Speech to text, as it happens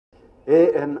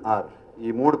ANR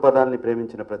ఈ మూడు పదాలని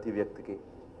ప్రేమించిన ప్రతి వ్యక్తికి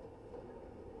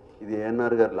ఇది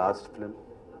ANR గారి లాస్ట్ ఫిలిం,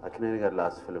 అక్కినేని గారి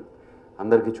లాస్ట్ ఫిలిం.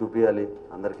 అందరికీ చూపించాలి,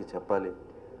 అందరికీ చెప్పాలి.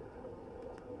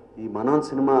 ఈ మనం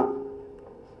సినిమా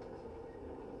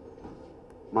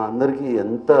మా అందరికీ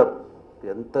ఎంత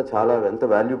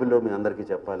వాల్యుబుల్లో మీ అందరికీ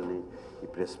చెప్పాలని ఈ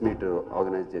ప్రెస్ మీట్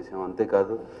ఆర్గనైజ్ చేసాం.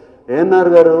 అంతేకాదు ANR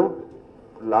గారు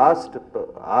లాస్ట్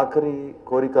ఆఖరి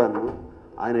కోరికను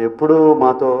ఆయన ఎప్పుడూ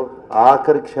మాతో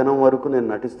ఆఖరి క్షణం వరకు నేను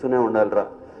నటిస్తూనే ఉండాలిరా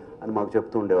అని మాకు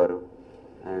చెప్తూ ఉండేవారు.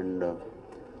 అండ్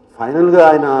ఫైనల్గా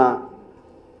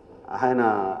ఆయన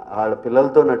వాళ్ళ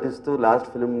పిల్లలతో నటిస్తూ లాస్ట్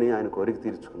ఫిలింని ఆయన కోరిక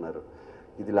తీర్చుకున్నారు.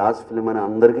 ఇది లాస్ట్ ఫిలిం అని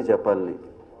అందరికీ చెప్పాలని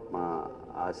మా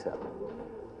ఆశ.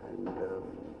 అండ్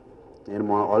నేను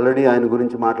ఆల్రెడీ ఆయన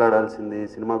గురించి మాట్లాడాల్సింది,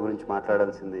 సినిమా గురించి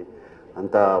మాట్లాడాల్సింది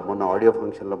అంతా మొన్న ఆడియో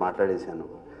ఫంక్షన్లో మాట్లాడేశాను.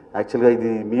 యాక్చువల్గా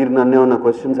ఇది మీరు నన్ను ఏమన్నా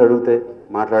క్వశ్చన్స్ అడిగితే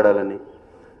మాట్లాడాలని.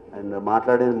 అండ్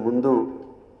మాట్లాడే ముందు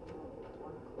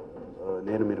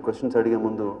మీరు క్వశ్చన్స్ అడిగే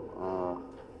ముందు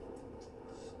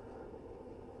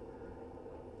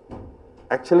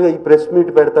యాక్చువల్గా ఈ ప్రెస్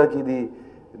మీట్ పెడతాకి ఇది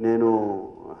నేను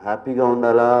హ్యాపీగా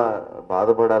ఉండాలా,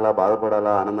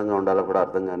 బాధపడాలా, ఆనందంగా ఉండాలా కూడా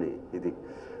అర్థం కానీ ఇది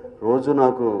రోజు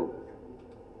నాకు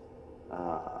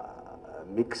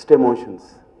మిక్స్డ్ ఎమోషన్స్.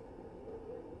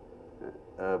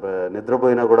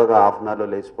 నిద్రపోయినా కూడా ఒక హాఫ్ అన్ అవర్లో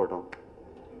లేచిపోవటం,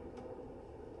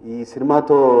 ఈ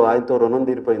సినిమాతో ఆయనతో రుణం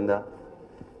తీరిపోయిందా,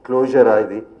 క్లోజరా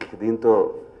ఇది దీంతో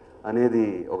అనేది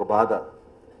ఒక బాధ.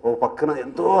 ఒక పక్కన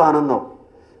ఎంతో ఆనందం,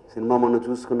 సినిమా మనం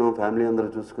చూసుకున్నాం, ఫ్యామిలీ అందరూ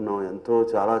చూసుకున్నాం, ఎంతో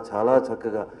చాలా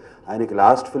చక్కగా ఆయనకి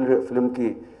లాస్ట్ ఫిల్మ్కి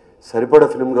సరిపడ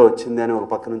ఫిల్మ్గా వచ్చింది అని ఒక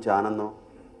పక్క నుంచి ఆనందం.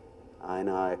 ఆయన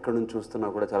ఎక్కడి నుంచి చూస్తున్నా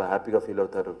కూడా చాలా హ్యాపీగా ఫీల్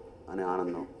అవుతారు అనే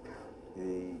ఆనందం.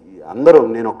 అందరూ,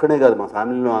 నేను ఒక్కనే కాదు, మా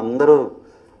ఫ్యామిలీలో అందరూ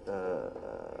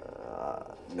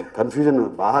కన్ఫ్యూజన్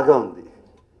బాగా ఉంది.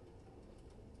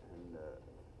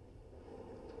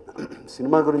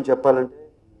 సినిమా గురించి చెప్పాలంటే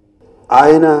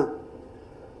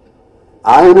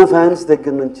ఆయన ఫ్యాన్స్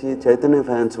దగ్గర నుంచి చైతన్య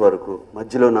ఫ్యాన్స్ వరకు,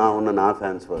 మధ్యలో నా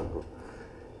ఫ్యాన్స్ వరకు,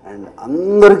 అండ్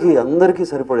అందరికీ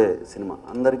సరిపడే సినిమా,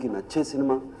 అందరికీ నచ్చే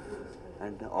సినిమా.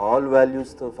 అండ్ ఆల్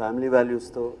వాల్యూస్తో, ఫ్యామిలీ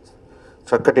వాల్యూస్తో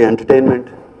చక్కటి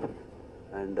ఎంటర్టైన్మెంట్.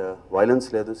 అండ్ వైలెన్స్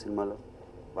లేదు సినిమాలో.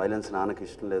 వైలెన్స్ నాన్నకి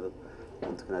ఇష్టం లేదు,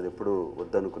 అందుకని అది ఎప్పుడు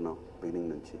వద్దనుకున్నాం బిగినింగ్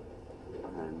నుంచి.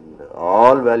 అండ్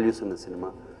ఆల్ వాల్యూస్ ఉన్న సినిమా.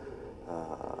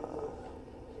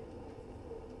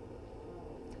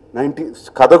 90s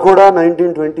కథ కూడా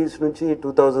 1920s నుంచి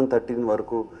 2013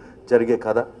 వరకు జరిగే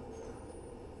కథ.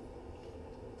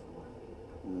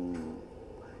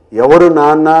 ఎవరు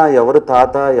నాన్న, ఎవరు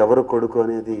తాత, ఎవరు కొడుకు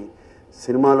అనేది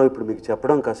సినిమాలో ఇప్పుడు మీకు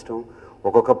చెప్పడం కష్టం.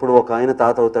 ఒక్కొక్కప్పుడు ఒక ఆయన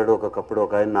తాత అవుతాడు, ఒక్కొక్కప్పుడు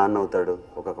ఒక ఆయన నాన్న అవుతాడు,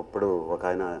 ఒక్కొక్కప్పుడు ఒక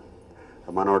ఆయన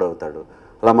మనవడు అవుతాడు.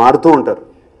 అలా మారుతూ ఉంటారు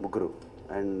ముగ్గురు.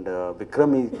 అండ్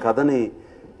విక్రమ్ ఈ కథని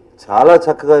చాలా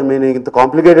చక్కగా, నేను ఇంత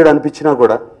కాంప్లికేటెడ్ అనిపించినా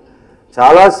కూడా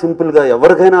చాలా సింపుల్గా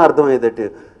ఎవరికైనా అర్థమయ్యేటట్టు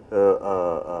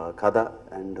కథ.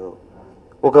 అండ్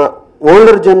ఒక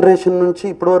ఓల్డర్ జనరేషన్ నుంచి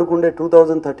ఇప్పటి వరకు ఉండే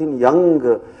 2013 యంగ్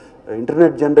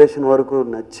ఇంటర్నెట్ జనరేషన్ వరకు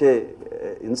నచ్చే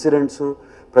ఇన్సిడెంట్స్,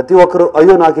 ప్రతి ఒక్కరు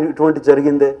అయ్యో నాకు ఇటువంటి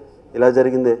జరిగిందే, ఇలా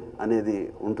జరిగిందే అనేది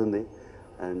ఉంటుంది.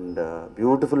 And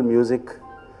beautiful music.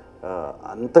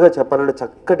 అంతగా చెప్పాలంటే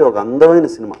చక్కటి ఒక అందమైన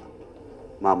సినిమా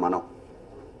మనం.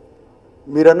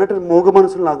 మీరు అన్నట్టు మూగ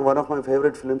మనసులు నాకు one of my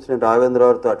favourite films. నేను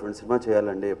రాఘవేంద్రరావుతో అటువంటి సినిమా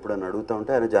చేయాలండి ఎప్పుడని అడుగుతూ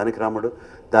ఉంటే ఆయన జానకి రాముడు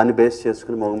దాన్ని బేస్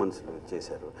చేసుకుని మూగ మనసులు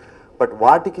చేశారు. బట్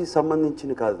వాటికి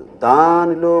సంబంధించిన కాదు,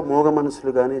 దానిలో మూగ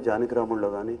మనసులు కానీ జానకి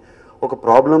రాముడిలో కానీ ఒక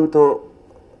ప్రాబ్లంతో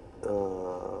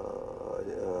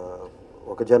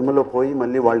ఒక జన్మలో పోయి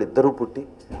మళ్ళీ వాళ్ళిద్దరూ పుట్టి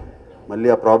మళ్ళీ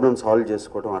ఆ ప్రాబ్లం సాల్వ్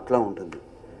చేసుకోవడం అట్లా ఉంటుంది.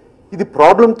 ఇది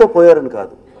ప్రాబ్లంతో పోయారని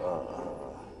కాదు,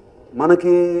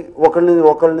 మనకి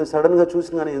ఒకళ్ళని సడన్గా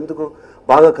చూసిన కానీ ఎందుకు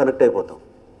బాగా కనెక్ట్ అయిపోతాం,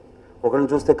 ఒకళ్ళని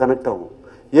చూస్తే కనెక్ట్ అవ్వం,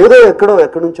 ఏదో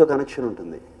ఎక్కడి నుంచో కనెక్షన్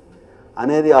ఉంటుంది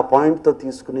అనేది ఆ పాయింట్తో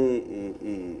తీసుకుని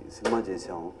ఈ సినిమా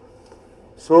చేశాము.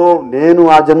 సో నేను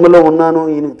ఆ జన్మలో ఉన్నాను,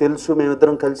 ఈయనకి తెలుసు,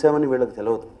 మేమిద్దరం కలిసామని వీళ్ళకి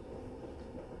తెలియదు.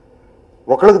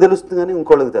 ఒకళ్ళకి తెలుస్తుంది కానీ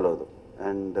ఇంకోళ్ళకి తెలియదు.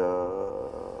 అండ్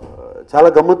చాలా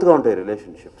గమ్మత్తుగా ఉంటాయి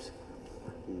రిలేషన్షిప్స్.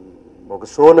 ఒక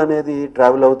సోల్ అనేది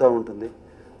ట్రావెల్ అవుతూ ఉంటుంది.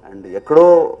 అండ్ ఎక్కడో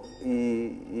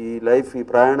ఈ లైఫ్, ఈ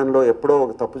ప్రయాణంలో ఎప్పుడో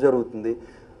ఒక తప్పు జరుగుతుంది.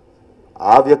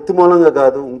 ఆ వ్యక్తి మూలంగా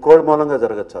కాదు, ఇంకోటి మూలంగా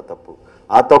జరగచ్చు ఆ తప్పు.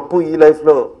 ఆ తప్పు ఈ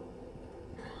లైఫ్లో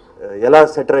ఎలా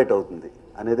సెటరేట్ అవుతుంది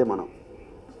అనేది మనం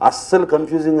అస్సలు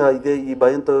కన్ఫ్యూజింగ్గా ఈ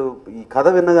భయంతో ఈ కథ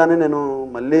విన్నగానే నేను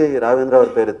మళ్ళీ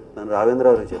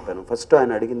రాఘవేంద్రరావు చెప్పాను. ఫస్ట్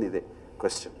ఆయన అడిగింది ఇదే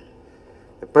క్వశ్చన్.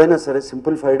 ఎప్పుడైనా సరే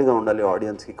సింప్లిఫైడ్గా ఉండాలి,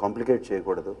 ఆడియన్స్కి కాంప్లికేట్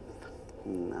చేయకూడదు.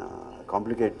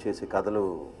 కాంప్లికేట్ చేసి కథలు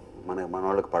మన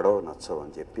వాళ్ళకి పడవు నచ్చవు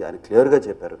అని చెప్పి ఆయన క్లియర్గా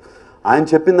చెప్పారు. ఆయన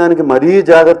చెప్పిన దానికి మరీ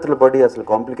జాగ్రత్తలు పడి అసలు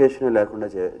కాంప్లికేషనే లేకుండా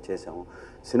చేసాము.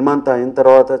 సినిమా అంతా అయిన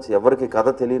తర్వాత ఎవరికి కథ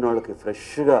తెలియని వాళ్ళకి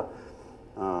ఫ్రెష్గా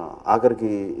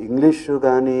ఆఖరికి ఇంగ్లీష్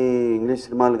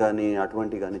సినిమాలు కానీ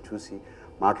అటువంటివి కానీ చూసి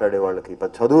మాట్లాడే వాళ్ళకి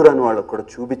చదువురాని వాళ్ళకి కూడా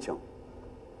చూపించాం.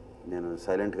 నేను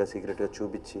సైలెంట్గా సీక్రెట్గా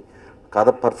చూపించి కథ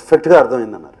పర్ఫెక్ట్గా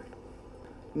అర్థమైందన్నారు.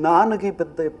 నాన్నకి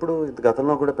పెద్ద ఎప్పుడు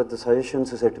గతంలో కూడా పెద్ద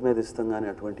సజెషన్స్ సెట్ మీద ఇస్తాం కానీ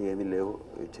అటువంటి ఏమీ లేవు,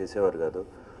 చేసేవారు కాదు.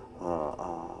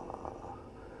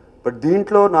 బట్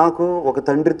దీంట్లో నాకు ఒక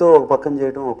తండ్రితో ఒక పక్కన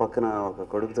చేయటం, ఒక పక్కన ఒక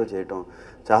కొడుకుతో చేయటం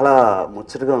చాలా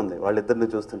ముచ్చటగా ఉంది. వాళ్ళిద్దరిని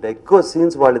చూస్తుంటే ఎక్కువ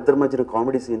సీన్స్ వాళ్ళిద్దరి మధ్యన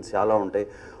కామెడీ సీన్స్ చాలా ఉంటాయి.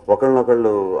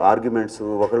 ఒకళ్ళనొకళ్ళు ఆర్గ్యుమెంట్స్,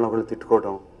 ఒకళ్ళనొకళ్ళు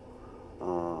తిట్టుకోవటం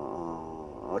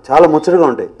చాలా ముచ్చటగా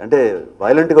ఉంటాయి. అంటే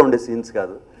వైలెంట్గా ఉండే సీన్స్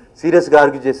కాదు, సీరియస్గా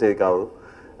ఆర్గ్యూ చేసేవి కావు.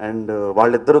 అండ్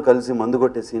వాళ్ళిద్దరూ కలిసి మందు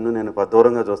కొట్టే సీన్ నేను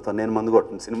దూరంగా చూస్తాను, నేను మందు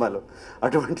కొట్టిన సినిమాలో.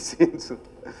 అటువంటి సీన్స్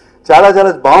చాలా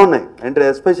చాలా బాగున్నాయి. అంటే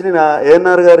ఎస్పెషలీ నా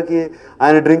ఏఎన్ఆర్ గారికి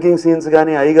ఆయన డ్రింకింగ్ సీన్స్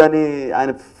కానీ కానీ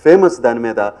ఆయన ఫేమస్ దాని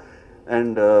మీద.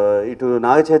 అండ్ ఇటు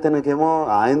నాగ చైతన్యకేమో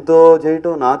ఆయనతో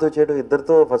చేయటం, నాతో చేయటం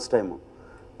ఇద్దరితో ఫస్ట్ టైము.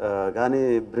 కానీ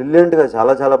బ్రిలియంట్గా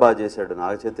చాలా చాలా బాగా చేశాడు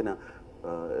నాగ చైతన్య.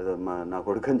 ఏదో నా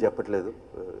కొడుకు అని చెప్పట్లేదు,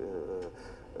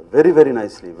 very very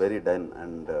nicely, very done.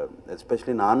 And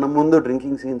especially నాన్న ముందు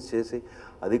డ్రింకింగ్ సీన్స్ చేసి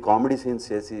అది కామెడీ సీన్స్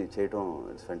చేయటం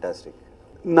ఇట్స్ ఫెంటాస్టిక్.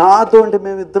 నాతో అంటే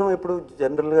మేమిద్దరం ఎప్పుడు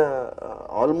జనరల్గా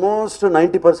ఆల్మోస్ట్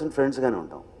 90% ఫ్రెండ్స్గానే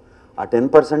ఉంటాం. ఆ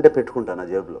 10% పెట్టుకుంటాను నా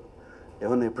జేబులో,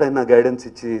 ఏమన్నా ఎప్పుడైనా గైడెన్స్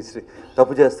ఇచ్చి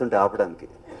తప్పు చేస్తుంటే ఆపడానికి.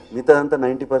 మిగతా అంతా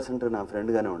 90% నా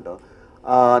ఫ్రెండ్గానే ఉంటాం.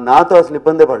 నాతో అసలు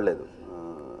ఇబ్బందే పడలేదు.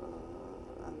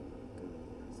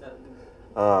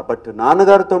 బట్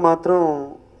నాన్నగారితో మాత్రం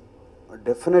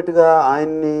డెఫినెట్గా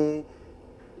ఆయన్ని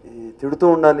తిడుతూ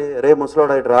ఉండాలి, రే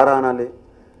ముసలోడా ఇటు రారా అనాలి,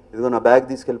 ఇదిగో నా బ్యాగ్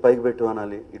తీసుకెళ్ళి పైకి పెట్టు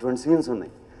అనాలి. ఇటువంటి సీన్స్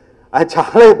ఉన్నాయి. ఆయన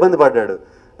చాలా ఇబ్బంది పడ్డాడు,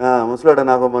 ముసలోడా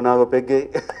నాకు పెగ్గాయి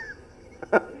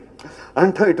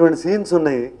అంటూ ఇటువంటి సీన్స్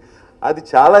ఉన్నాయి. అది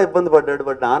చాలా ఇబ్బంది పడ్డాడు.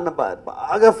 బట్ నాన్న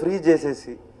బాగా ఫ్రీ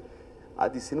చేసేసి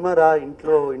అది సినిమా రా,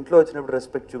 ఇంట్లో వచ్చినప్పుడు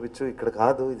రెస్పెక్ట్ చూపించు, ఇక్కడ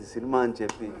కాదు ఇది సినిమా అని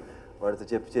చెప్పి వాడితో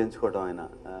చెప్పి చేయించుకోవటం. ఆయన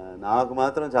నాకు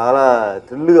మాత్రం చాలా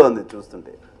థ్రిల్గా ఉంది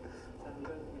చూస్తుంటే.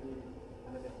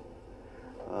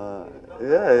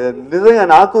 నిజంగా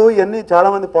నాకు ఇవన్నీ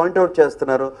చాలామంది పాయింట్అవుట్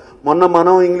చేస్తున్నారు. మొన్న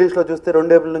మనం ఇంగ్లీష్లో చూస్తే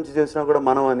 2 ఏప్రిల్ నుంచి చూసినా కూడా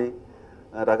మనం అని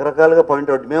రకరకాలుగా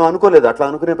పాయింట్అవుట్. మేము అనుకోలేదు, అట్లా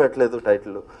అనుకునే పెట్టలేదు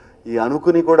టైటిల్. ఈ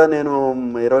అనుకుని కూడా నేను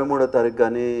 23వ తారీఖు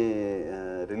కానీ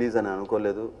రిలీజ్ అని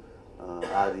అనుకోలేదు.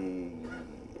 అది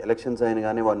ఎలక్షన్స్ అయిన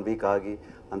కానీ 1 వీక్ ఆగి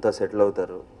అంతా సెటిల్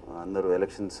అవుతారు, అందరూ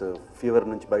ఎలక్షన్స్ ఫీవర్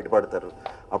నుంచి బయటపడతారు,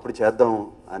 అప్పుడు చేద్దాం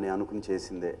అని అనుకుని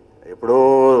చేసిందే. ఎప్పుడో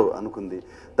అనుకుంది.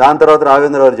 దాని తర్వాత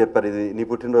రాఘవేంద్ర గారు చెప్పారు, ఇది నీ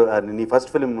పుట్టినరోజు, నీ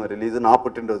ఫస్ట్ ఫిలిం రిలీజ్ నా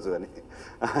పుట్టినరోజు అని.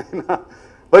 ఆయన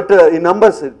బట్ ఈ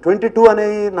నంబర్స్ 22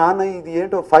 అనేవి నాన్న ఇది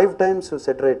ఏంటో 5 times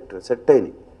సెట్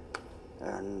అయినాయి.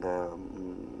 అండ్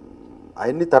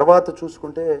అవన్నీ తర్వాత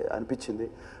చూసుకుంటే అనిపించింది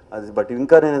అది. బట్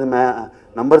ఇంకా నేను అది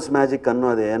నంబర్స్ మ్యాజిక్ అన్ను,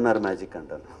 అది ఏఎన్ఆర్ మ్యాజిక్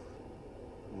అంటాను.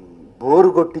 బోరు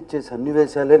కొట్టించే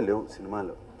సన్నివేశాలే లేవు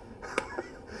సినిమాలో.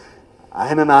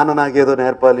 ఆయన నాన్న నాకేదో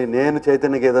నేర్పాలి, నేను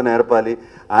చైతన్యకి ఏదో నేర్పాలి,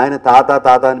 ఆయన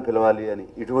తాత అని పిలవాలి అని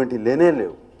ఇటువంటి లేనే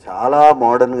లేవు. చాలా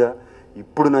మోడర్న్గా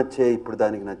ఇప్పుడు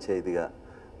దానికి నచ్చే ఇదిగా.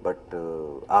 బట్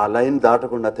ఆ లైన్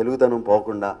దాటకుండా, తెలుగుతనం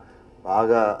పోకుండా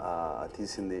బాగా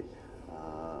తీసింది.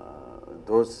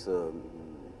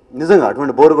 నిజంగా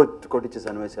అటువంటి బోరు కొట్టించే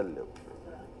సన్నివేశాలు లేవు.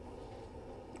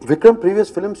 విక్రమ్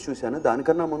ప్రీవియస్ ఫిలిమ్స్ చూశాను,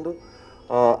 దానికన్నా ముందు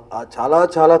చాలా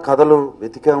చాలా కథలు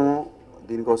వెతికాము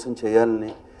దీనికోసం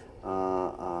చేయాలని.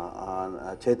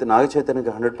 నాగ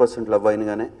చైతన్యకి 100% లవ్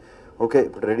అయినగానే ఓకే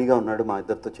ఇప్పుడు రెడీగా ఉన్నాడు మా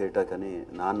ఇద్దరితో చేయటాకని.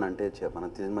 నాన్న అంటే మన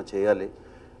సినిమా చేయాలి,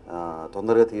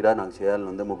 తొందరగా తీరా, నాకు చేయాలని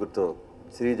ఉంది, ముగ్గురితో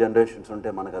 3 generations ఉంటే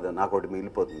మనకు అది నాకు ఒకటి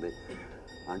మిగిలిపోతుంది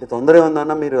అంటే. తొందరగా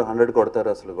ఉందన్న, మీరు 100 కొడతారు,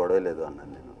 అసలు గొడవ లేదు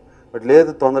అన్నాను నేను. బట్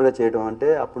లేదు తొందరగా చేయడం అంటే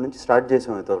అప్పటి నుంచి స్టార్ట్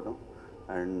చేసాం ఎతవడం.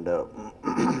 అండ్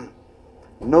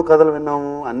ఎన్నో కథలు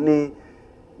విన్నాము, అన్నీ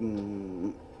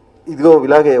ఇదిగో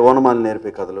ఇలాగే ఓనమాలు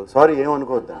నేర్పే కథలు. సారీ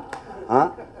ఏమనుకోవద్దండి.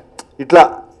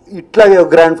 ఇట్లాగే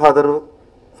గ్రాండ్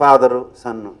ఫాదరు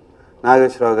సన్ను,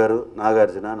 నాగేశ్వరరావు గారు,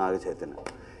 నాగార్జున, నాగ చైతన్య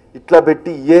ఇట్లా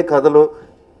పెట్టి ఏ కథలు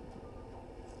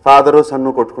ఫాదరు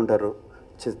సన్ను కొట్టుకుంటారు,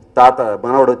 తాత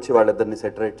మనవడు వచ్చి వాళ్ళిద్దరిని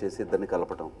సెటరేట్ చేసి ఇద్దరిని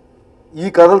కలపటం, ఈ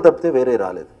కథలు తప్పితే వేరే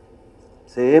రాలేదు.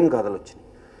 సేమ్ కథలు వచ్చినాయి.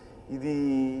 ఇది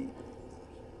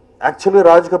యాక్చువల్గా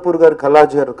రాజ్ కపూర్ గారు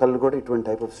కళ్ళు కూడా ఇటువంటి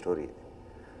టైప్ ఆఫ్ స్టోరీ.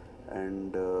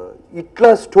 అండ్ ఇట్లా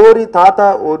స్టోరీ తాత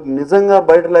నిజంగా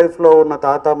బయట లైఫ్లో ఉన్న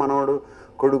తాత మనవడు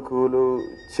కొడుకులు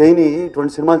చేయని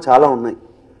ఇటువంటి సినిమాలు చాలా ఉన్నాయి.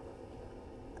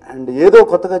 అండ్ ఏదో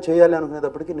కొత్తగా చేయాలి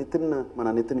అనుకునేటప్పటికి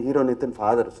హీరో నితిన్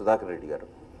ఫాదర్ సుధాకర్ రెడ్డి గారు,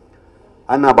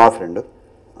 ఆయన నా బా ఫ్రెండ్,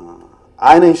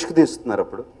 ఆయన ఇష్క్ తీస్తున్నారు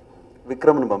అప్పుడు.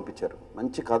 విక్రమ్ని పంపించారు.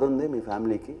 మంచి కథ ఉంది మీ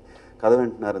ఫ్యామిలీకి, కథ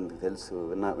వింటున్నారని తెలుసు,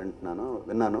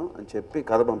 విన్నాను అని చెప్పి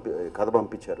కథ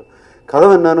పంపించారు. కథ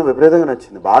విన్నాను, విపరీతంగా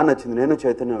నచ్చింది, బాగా నచ్చింది. నేను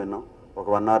చైతన్య విన్నాం. ఒక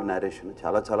 1 hour నేరేషన్,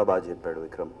 చాలా చాలా బాగా చెప్పాడు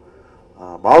విక్రమ్.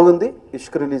 బాగుంది.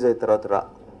 ఇష్క్ రిలీజ్ అయిన తర్వాత రా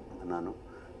అన్నాను.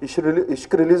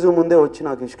 ఇష్క్ రిలీజ్ ముందే వచ్చి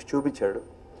నాకు ఇష్క్ చూపించాడు.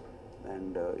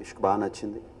 అండ్ ఇష్క్ బాగా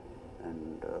నచ్చింది.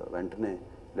 అండ్ వెంటనే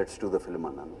లెట్స్ డూ ద ఫిల్మ్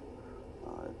అన్నాను.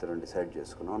 ఇద్దరం డిసైడ్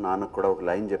చేసుకున్నాం. నాన్నకు కూడా ఒక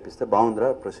లైన్ చెప్పిస్తే బాగుందిరా,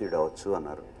 ప్రొసీడ్ అవ్వచ్చు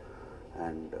అన్నారు.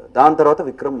 అండ్ దాని తర్వాత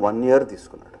విక్రమ్ 1 year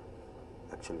తీసుకున్నాడు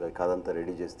యాక్చువల్గా ఈ కథ అంతా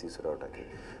రెడీ చేసి తీసుకురావడానికి.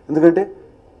 ఎందుకంటే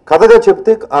కథగా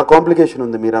చెప్తే ఆ కాంప్లికేషన్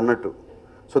ఉంది మీరు అన్నట్టు.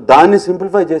 సో దాన్ని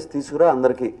సింప్లిఫై చేసి తీసుకురా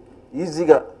అందరికీ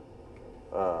ఈజీగా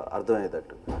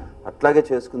అర్థమయ్యేటట్టు అట్లాగే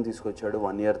చేసుకుని తీసుకొచ్చాడు.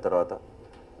 1 year తర్వాత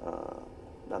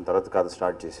దాని తర్వాత కథ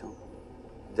స్టార్ట్ చేసాం.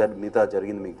 మిగతా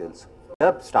జరిగింది మీకు తెలుసు.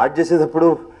 స్టార్ట్ చేసేటప్పుడు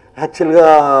యాక్చువల్గా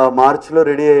మార్చ్లో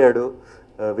రెడీ అయ్యాడు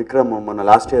విక్రమ్. మొన్న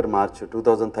లాస్ట్ ఇయర్ మార్చ్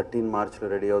 2013 మార్చ్లో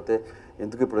రెడీ అవుతే,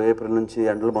 ఎందుకు ఇప్పుడు ఏప్రిల్ నుంచి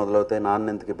ఎండలు మొదలవుతాయి,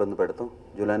 నాన్న ఎందుకు ఇబ్బంది పెడతాం,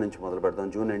 జూలై నుంచి మొదలు పెడతాం,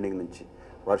 జూన్ ఎండింగ్ నుంచి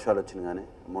వర్షాలు వచ్చినగానే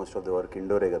మోస్ట్ ఆఫ్ ది వర్క్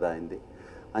ఇండోరే కదా అయింది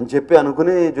అని చెప్పి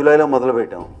అనుకుని జూలైలో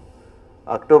మొదలుపెట్టాం.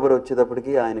 అక్టోబర్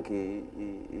వచ్చేటప్పటికి ఆయనకి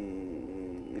ఈ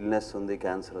ఇల్నెస్ ఉంది,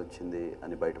 క్యాన్సర్ వచ్చింది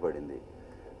అని బయటపడింది.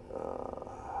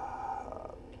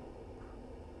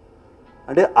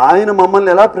 అంటే ఆయన మమ్మల్ని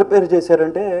ఎలా ప్రిపేర్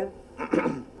చేశారంటే,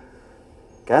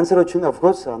 క్యాన్సర్ వచ్చింది,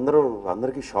 అఫ్కోర్స్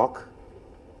అందరికీ షాక్.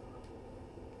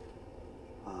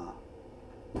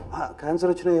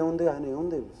 క్యాన్సర్ వచ్చినా ఏముంది, ఆయన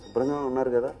ఏముంది శుభ్రంగా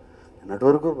ఉన్నారు కదా, నిన్నటి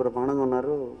వరకు బ్రహ్మాండంగా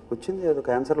ఉన్నారు, వచ్చింది ఏదో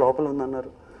క్యాన్సర్ లోపల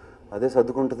ఉందన్నారు, అదే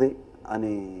సర్దుకుంటుంది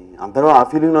అని అందరం ఆ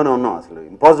ఫీలింగ్లోనే ఉన్నాం. అసలు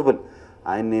ఇంపాసిబుల్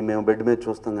ఆయన్ని మేము బెడ్ మీద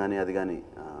చూస్తాం కానీ అది కానీ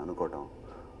అనుకోవటం.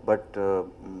 బట్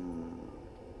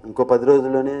ఇంకో 10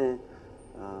 రోజుల్లోనే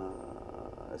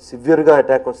సివియర్గా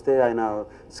అటాక్ వస్తే ఆయన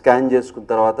స్కాన్ చేసుకున్న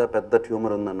తర్వాత పెద్ద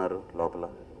ట్యూమర్ ఉందన్నారు లోపల.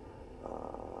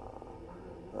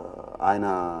 ఆయన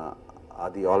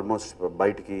అది ఆల్మోస్ట్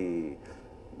బయటికి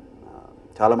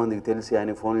చాలామందికి తెలిసి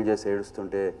ఆయన ఫోన్లు చేసి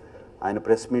ఏడుస్తుంటే ఆయన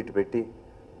ప్రెస్ మీట్ పెట్టి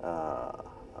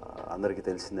అందరికీ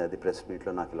తెలిసింది. అది ప్రెస్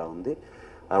మీట్లో నాకు ఇలా ఉంది,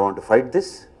 I want to fight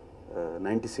this,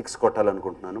 96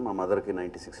 కొట్టాలనుకుంటున్నాను. మా మదర్కి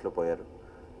 96లో పోయారు,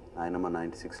 ఆయనమ్మ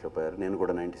 96లో పోయారు, నేను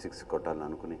కూడా 96 కొట్టాలని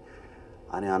అనుకుని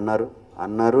అని అన్నారు.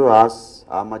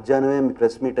 ఆ మధ్యాహ్నమే మీ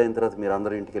ప్రెస్ మీట్ అయిన తర్వాత మీరు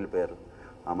అందరూ ఇంటికి వెళ్ళిపోయారు.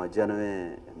 ఆ మధ్యాహ్నమే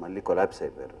మళ్ళీ కొలాప్స్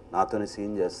అయిపోయారు. నాతోనే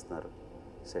సీన్ చేస్తున్నారు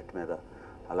సెట్ మీద.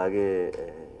 అలాగే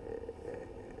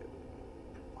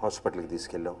హాస్పిటల్కి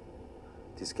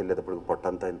తీసుకెళ్ళేటప్పుడు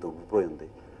పొట్టంతా ఇంత ఉబ్బిపోయింది.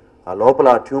 ఆ లోపల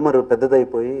ఆ ట్యూమర్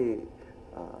పెద్దదైపోయి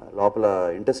లోపల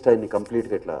ఇంటెస్టైన్ని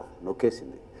కంప్లీట్గా ఇట్లా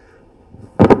నొక్కేసింది.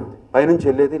 పైనుంచి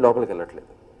వెళ్ళేది లోపలికి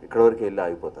వెళ్ళట్లేదు, ఇక్కడ వరకు వెళ్ళి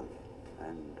ఆగిపోతుంది.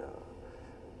 అండ్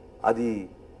అది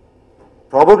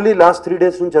ప్రాబబ్లీ లాస్ట్ 3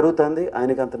 days నుంచి జరుగుతుంది.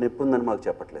 ఆయనకి అంత నొప్పి ఉందని మాకు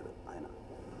చెప్పట్లేదు ఆయన.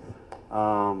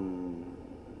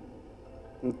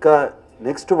 ఇంకా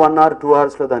నెక్స్ట్ 1 or 2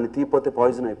 hours దాన్ని తీపోతే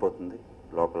పాయిజన్ అయిపోతుంది,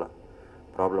 లోపల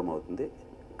ప్రాబ్లం అవుతుంది,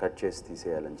 కట్ చేసి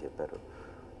తీసేయాలని చెప్పారు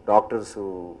డాక్టర్సు.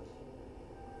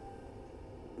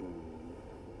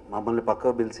 మమ్మల్ని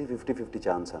పక్కకు పిలిచి 50-50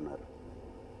 ఛాన్స్ అన్నారు.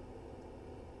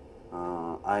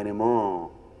 ఆయనేమో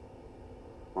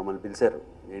మమ్మల్ని పిలిచారు,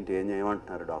 ఏం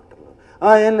చేయమంటున్నారు డాక్టర్లు.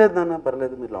 ఏం లేదు నాన్న,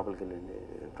 పర్లేదు, మీరు లోపలికి వెళ్ళండి,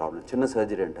 ప్రాబ్లం చిన్న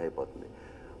సర్జరీ అంటే అయిపోతుంది.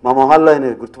 మా మొహాల్లో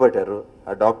ఆయన గుర్తుపట్టారు.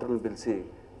 ఆ డాక్టర్ని పిలిచి,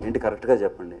 ఏంటి కరెక్ట్గా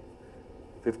చెప్పండి,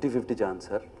 50-50 ఛాన్స్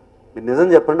సార్, మీరు నిజం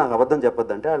చెప్పండి, నాకు అబద్ధం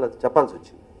చెప్పొద్దంటే వాళ్ళు చెప్పాల్సి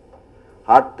వచ్చింది.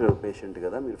 హార్ట్ పేషెంట్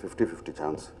కదా, మీరు 50-50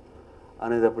 ఛాన్స్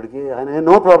అనేటప్పటికీ ఆయన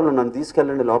నో ప్రాబ్లం, నన్ను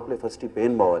తీసుకెళ్ళండి లోపలే, ఫస్ట్ ఈ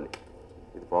పెయిన్ పోవాలి,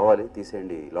 ఇది పోవాలి,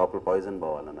 తీసేయండి, లోపల పాయిజన్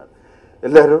పోవాలన్నారు.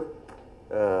 వెళ్ళారు.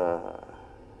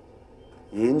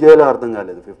 ఏం చేయాలో అర్థం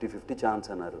కాలేదు. 50-50 ఛాన్స్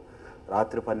అన్నారు.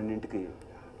 రాత్రి 12కి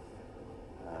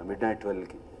midnight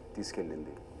 12కి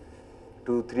తీసుకెళ్ళింది.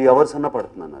 2-3 hours అన్నా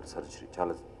పడుతుంది అన్నారు సర్జరీ.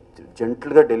 చాలా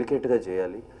జెంట్లుగా డెలికేట్గా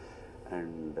చేయాలి.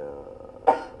 అండ్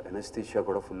ఎనస్థీషియా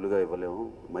కూడా ఫుల్గా ఇవ్వలేము,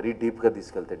 మరీ డీప్గా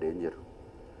తీసుకెళ్తే డేంజర్,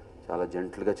 చాలా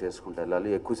జెంట్లుగా చేసుకుంటూ వెళ్ళాలి,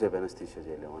 ఎక్కువసేపు ఎనస్థీషియా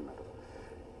చేయలేము అన్నారు.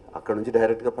 అక్కడ నుంచి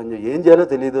డైరెక్ట్గా ఏం చేయాలో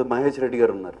తెలియదు. మహేష్ రెడ్డి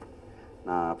గారు ఉన్నారు,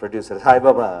 నా ప్రొడ్యూసర్.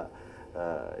 సాయిబాబా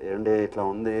ఏంటి ఇట్లా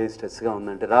ఉంది, స్ట్రెస్గా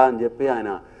ఉందంటే రా అని చెప్పి ఆయన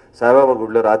సాయిబాబా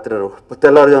గుడిలో రాత్రి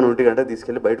తెల్లారుజామున 1 గంట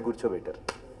తీసుకెళ్ళి బయట కూర్చోబెట్టారు.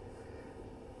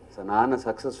 సో నాన్న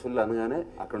సక్సెస్ఫుల్ అనగానే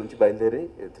అక్కడ నుంచి బయలుదేరి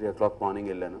 3 o'clock మార్నింగ్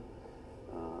వెళ్ళాను.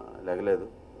 లేగలేదు,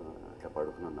 ఇట్లా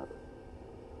పడుకున్నారు.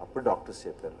 అప్పుడు డాక్టర్స్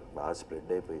చెప్పారు, బాగా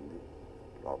స్ప్రెడ్ అయిపోయింది,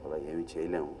 లోపల ఏమీ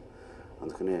చేయలేము,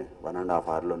 అందుకనే 1.5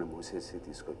 hourలోనే మూసేసి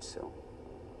తీసుకొచ్చేసాము.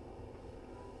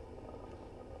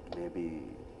 మేబీ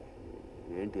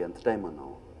ఏంటి ఎంత టైం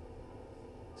అన్నావు,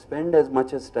 spend as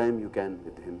much as time you can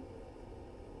with him.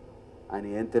 ఆయన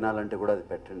ఏం తినాలంటే కూడా అది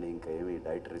పెట్టండి, ఇంకా ఏమీ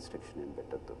డైట్ రిస్ట్రిక్షన్ ఏం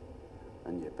పెట్టద్దు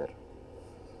అని చెప్పారు.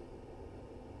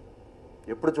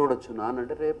 ఎప్పుడు చూడొచ్చు నాన్న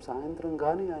అంటే రేపు సాయంత్రం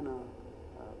కానీ ఆయన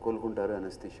కోలుకుంటారు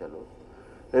అనస్థిషియాలో,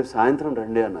 రేపు సాయంత్రం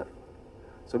రండి అన్నారు.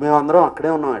 సో మేమందరం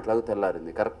అక్కడే ఉన్నాం, ఎట్లాగో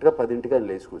తెల్లారింది. కరెక్ట్గా 10ంటికి ఆయన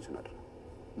లేచి కూర్చున్నారు.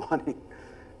 మార్నింగ్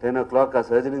 10 o'clock ఆ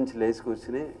సర్జరీ నుంచి లేచి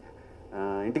కూర్చుని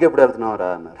ఇంటికి ఎప్పుడు వెళ్తున్నావు రా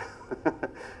అన్నారు.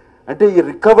 అంటే ఈ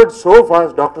recovered so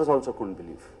fast, doctors also couldn't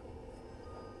believe.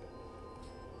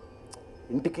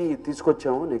 ఇంటికి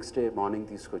తీసుకొచ్చాము, నెక్స్ట్ డే మార్నింగ్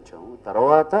తీసుకొచ్చాము.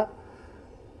 తర్వాత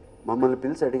మమ్మల్ని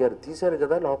పిలిచి అడిగారు, తీశారు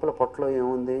కదా లోపల పొట్టలో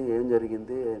ఏముంది, ఏం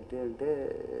జరిగింది ఏంటి అంటే,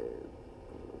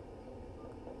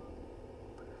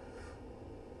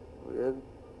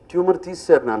 ట్యూమర్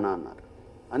తీశారు నాన్న అన్నారు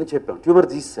అని చెప్పాం. ట్యూమర్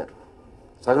తీశారు,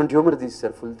 సగం ట్యూమర్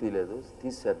తీశారు, ఫుల్ తీయలేదు,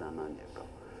 తీశారు నాన్న అని చెప్పాం.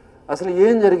 అసలు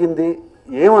ఏం జరిగింది,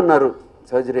 ఏమన్నారు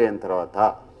సర్జరీ అయిన తర్వాత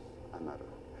అన్నారు.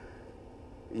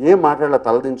 ఏం మాట్లాడాల,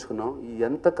 తలదించుకున్నాం.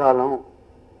 ఎంతకాలం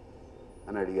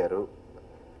అని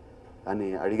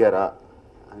అడిగారా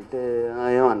అంటే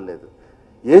ఏం అనలేదు.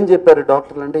 ఏం చెప్పారు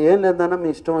డాక్టర్లు అంటే, ఏం లేదన్నా మీ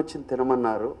ఇష్టం వచ్చింది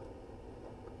తినమన్నారు,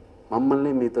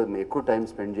 మమ్మల్ని మీతో ఎక్కువ టైం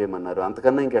స్పెండ్ చేయమన్నారు,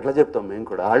 అంతకన్నా ఇంకెట్లా చెప్తాం మేము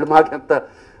కూడా. వాళ్ళు మాకెంత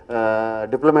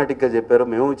డిప్లొమాటిక్గా చెప్పారో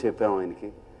మేము చెప్పాము ఆయనకి,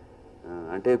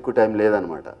 అంటే ఎక్కువ టైం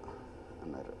లేదనమాట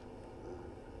అన్నారు.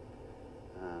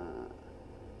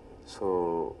 సో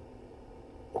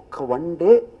ఒక్క 1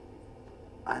 day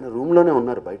ఆయన రూమ్లోనే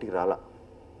ఉన్నారు, బయటికి రాలా.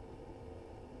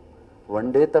 1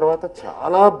 day తర్వాత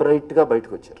చాలా బ్రైట్గా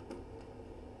బయటకు వచ్చారు.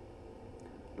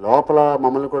 లోపల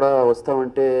మమ్మల్ని కూడా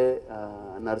వస్తామంటే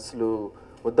నర్సులు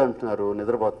వద్దంటున్నారు,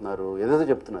 నిద్రపోతున్నారు, ఏదేదో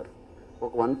చెప్తున్నారు.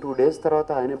 ఒక 1-2 days తర్వాత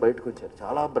ఆయనే బయటకు వచ్చారు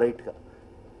చాలా బ్రైట్గా.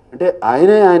 అంటే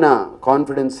ఆయన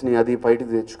కాన్ఫిడెన్స్ని అది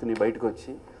బయటకు తెచ్చుకుని బయటకు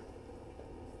వచ్చి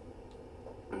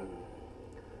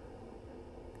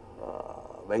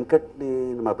వెంకట్ని,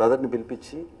 మా బ్రదర్ని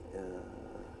పిలిపించి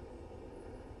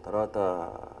తర్వాత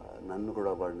నన్ను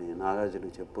కూడా వాడిని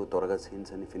నాగార్జునకి చెప్పు, త్వరగా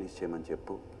సీన్స్ అన్ని ఫినిష్ చేయమని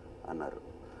చెప్పు అన్నారు.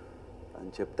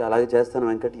 అని చెప్తే అలాగే చేస్తాను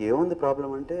వెంకట్, ఏముంది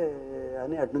ప్రాబ్లం అంటే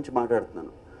అని అటు నుంచి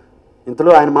మాట్లాడుతున్నాను.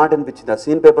 ఇంతలో ఆయన మాట అనిపించింది, ఆ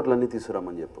సీన్ పేపర్లు అన్నీ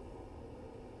తీసుకురామని చెప్పు,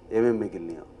 ఏమేమి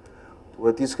మిగిలినాయో.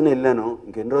 తీసుకుని వెళ్ళాను.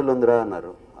 ఇంకెన్ని రోజులు ఉందిరా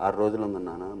అన్నారు. 6 రోజులు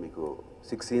ఉందన్నానా, మీకు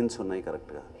 6 scenes ఉన్నాయి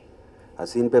కరెక్ట్గా. ఆ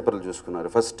సీన్ పేపర్లు చూసుకున్నారు.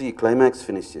 ఫస్ట్ ఈ క్లైమాక్స్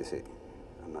ఫినిష్ చేసి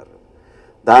అన్నారు.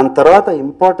 దాని తర్వాత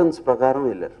ఇంపార్టెన్స్ ప్రకారం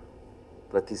వెళ్ళారు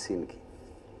ప్రతి సీన్కి.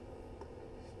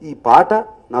 ఈ పాట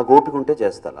నాకు ఓపిక ఉంటే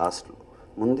చేస్తా లాస్ట్లో,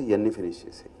 ముందు ఇవన్నీ ఫినిష్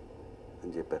చేసి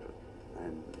అని చెప్పారు.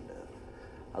 అండ్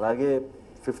అలాగే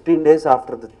 15 days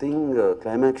after the thing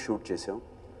climax shoot చేసాం.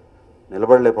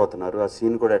 నిలబడలేకపోతున్నారు. ఆ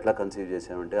సీన్ కూడా ఎట్లా కన్సీవ్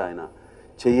చేసామంటే, ఆయన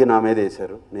చెయ్యి నా మీద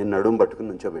వేశారు, నేను నడుము పట్టుకుని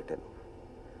నుంచోబెట్టాను.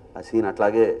 ఆ సీన్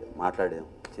అట్లాగే మాట్లాడాం,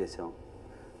 చేసాం.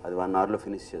 అది 1 hourలో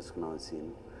ఫినిష్ చేసుకున్నాం ఆ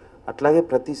సీన్. అట్లాగే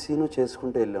ప్రతి సీను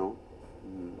చేసుకుంటూ వెళ్ళాం,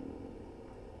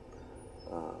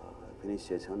 ఫినిష్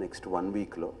చేసాం. నెక్స్ట్ 1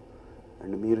 weekలో.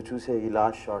 అండ్ మీరు చూసే ఈ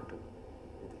లాస్ట్ షాట్,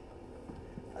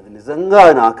 అది నిజంగా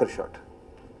ఆయన ఆఖరి షాట్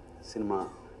సినిమా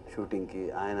షూటింగ్కి.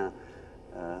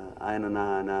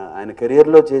 ఆయన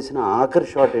కెరియర్లో చేసిన ఆఖరి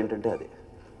షాట్ ఏంటంటే అది.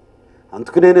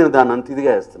 అందుకనే నేను దాన్ని అంత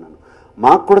ఇదిగా వేస్తున్నాను.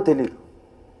 మాకు కూడా తెలియదు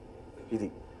ఇది.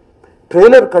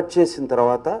 ట్రైలర్ కట్ చేసిన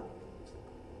తర్వాత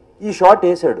ఈ షాట్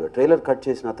వేసాడు. ట్రైలర్ కట్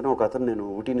చేసిన ఒక అతను నేను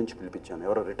ఊటీ నుంచి పిలిపించాను,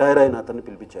 ఎవరో రిటైర్ అయిన అతన్ని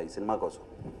పిలిపించాను ఈ సినిమా కోసం.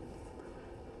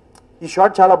 ఈ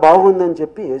షాట్ చాలా బాగుందని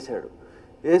చెప్పి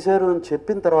వేశారు అని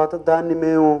చెప్పిన తర్వాత దాన్ని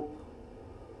మేము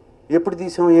ఎప్పుడు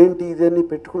తీసాం ఏంటి ఇది అని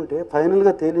పెట్టుకుంటే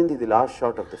ఫైనల్గా తేలింది ఇది last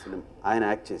shot of the film, ఆయన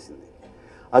యాక్ట్ చేసింది.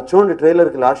 అది చూడండి,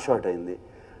 ట్రైలర్కి లాస్ట్ షాట్ అయింది.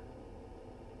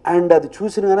 అండ్ అది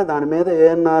చూసిన కానీ దాని మీద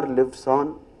ANR లివ్స్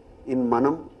ఆన్ ఇన్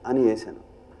మనం అని వేసాను.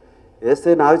 వేస్తే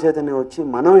నాగ చైతన్య వచ్చి,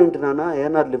 మనం ఏంటి నాన్న,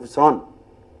 ANR లివ్స్ ఆన్,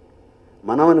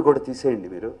 మనం అని కూడా తీసేయండి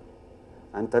మీరు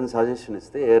అని తను సజెషన్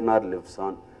ఇస్తే ANR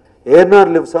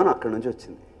లివ్స్ ఆన్ అక్కడి నుంచి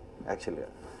వచ్చింది యాక్చువల్గా.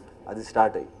 అది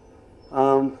స్టార్ట్ అయ్యి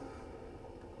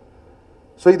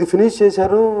సో ఇది ఫినిష్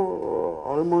చేశారు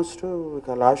ఆల్మోస్ట్. ఇక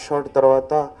లాస్ట్ షాట్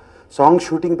తర్వాత సాంగ్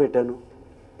షూటింగ్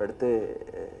పెడితే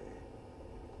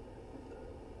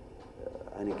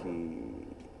ఆయనకి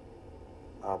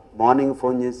మార్నింగ్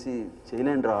ఫోన్ చేసి,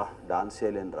 చేయలేనురా, డాన్స్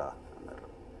చేయలేనురా అన్నారు.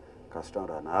 కష్టం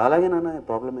రా. అలాగే నాన్న,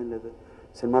 ప్రాబ్లం ఏం లేదు,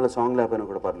 సినిమాలో సాంగ్ లేకపోయినా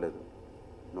కూడా పర్లేదు,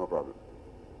 నో ప్రాబ్లం,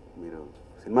 మీరు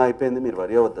సినిమా అయిపోయింది, మీరు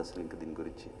వరి అవ్వద్దు అసలు, ఇంక దీని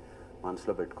గురించి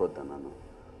మనసులో పెట్టుకోవద్దు అన్నాను.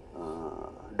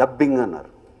 డబ్బింగ్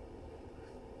అన్నారు.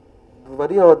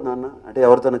 వరి అవ్వద్దు నాన్న అంటే,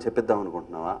 ఎవరితోనో చెప్పిద్దాం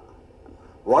అనుకుంటున్నావా?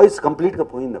 వాయిస్ కంప్లీట్గా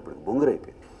పోయింది, అప్పుడు బొంగురు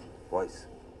అయిపోయింది, వాయిస్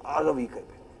బాగా వీక్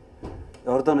అయిపోయింది.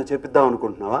 ఎవరితోనో చెప్పిద్దాం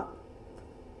అనుకుంటున్నావా?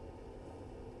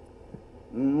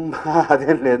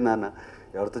 అదేం లేదు నాన్న,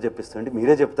 ఎవరితో చెప్పిస్తానంటే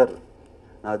మీరే చెప్తారు,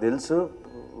 నాకు తెలుసు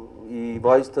ఈ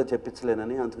వాయిస్తో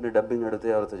చెప్పించలేనని, అందుకని డబ్బింగ్ అడిగితే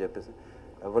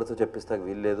ఎవరితో చెప్పిస్తాక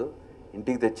వీల్లేదు,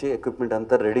 ఇంటికి తెచ్చి ఎక్విప్మెంట్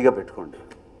అంతా రెడీగా పెట్టుకోండి,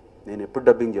 నేను ఎప్పుడు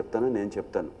డబ్బింగ్ చెప్తానో నేను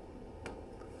చెప్తాను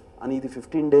అని. ఇది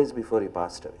 15 days బిఫోర్ ఈ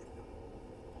passed away.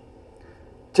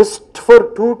 Just for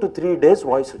 2 to 3 days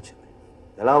voice వచ్చింది.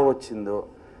 ఎలా వచ్చిందో,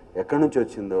 ఎక్కడి నుంచి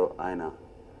వచ్చిందో ఆయన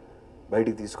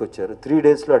బయటికి తీసుకొచ్చారు. 3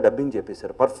 daysలో ఆ డబ్బింగ్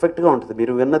చెప్పేశారు. పర్ఫెక్ట్గా ఉంటుంది.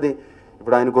 మీరు విన్నది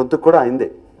ఇప్పుడు ఆయన గొంతుకు కూడా అయిందే.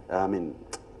 ఐ మీన్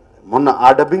మొన్న ఆ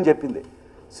డబ్బింగ్ చెప్పింది.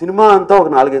 సినిమా అంతా ఒక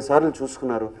 4-5 సార్లు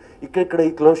చూసుకున్నారు. ఇక్కడ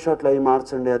ఈ క్లోజ్ షాట్లు అవి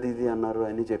మార్చండి అది ఇది అన్నారు,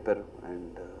 అన్నీ చెప్పారు.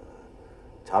 అండ్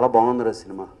చాలా బాగుందిరా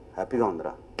సినిమా, హ్యాపీగా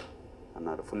ఉందిరా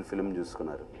అన్నారు. ఫుల్ ఫిల్మ్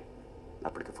చూసుకున్నారు.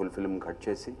 అప్పటికి ఫుల్ ఫిల్మ్ కట్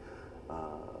చేసి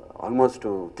ఆల్మోస్ట్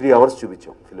 3 hours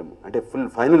చూపించాం ఫిలిం. అంటే ఫుల్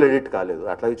ఫైనల్ ఎడిట్ కాలేదు,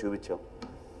 అట్లాగే చూపించాం.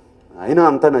 అయినా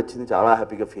అంతా నచ్చింది, చాలా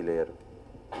హ్యాపీగా ఫీల్ అయ్యారు.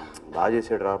 బాగా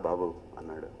చేశాడు రా బాబు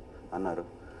అన్నారు.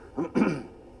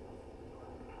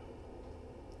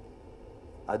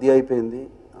 అది అయిపోయింది.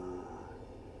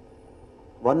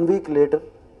 1 week later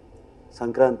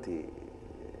Sankranti,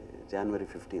 January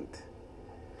 15th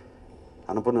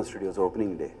Annapurna studios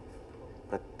opening day.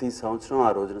 ప్రతి సంవత్సరం ఆ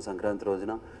రోజున, సంక్రాంతి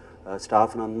రోజున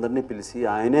స్టాఫ్ని అందరినీ పిలిచి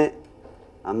ఆయనే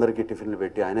అందరికీ టిఫిన్లు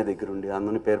పెట్టి ఆయనే దగ్గరుండి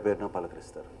అందరినీ పేరు పేరున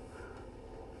పలకరిస్తారు.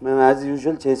 మేము యాజ్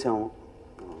యూజువల్ చేసాము.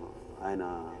 ఆయన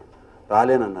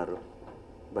రాలేనన్నారు.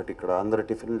 బట్ ఇక్కడ అందరు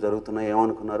టిఫిన్లు జరుగుతున్నాయి,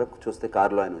 ఏమనుకున్నారో చూస్తే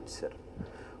కారులో ఆయన వచ్చేసారు.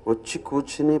 వచ్చి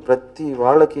కూర్చుని ప్రతి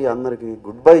వాళ్ళకి అందరికీ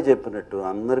గుడ్ బై చెప్పినట్టు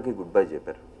అందరికీ గుడ్ బై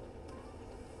చెప్పారు.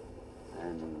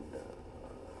 అండ్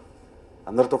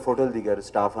అందరితో ఫోటోలు దిగారు,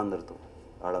 స్టాఫ్ అందరితో.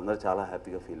 వాళ్ళందరూ చాలా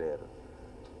హ్యాపీగా ఫీల్ అయ్యారు.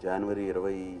 January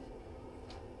 20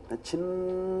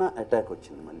 చిన్న అటాక్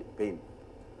వచ్చింది, మళ్ళీ పెయిన్.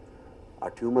 ఆ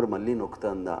ట్యూమర్ మళ్ళీ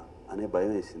నొక్కుతుందా అనే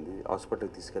భయం వేసింది.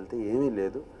 హాస్పిటల్కి తీసుకెళ్తే ఏమీ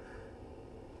లేదు,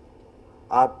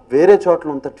 ఆ వేరే చోట్ల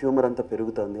అంత ట్యూమర్ అంతా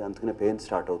పెరుగుతుంది, అందుకనే పెయిన్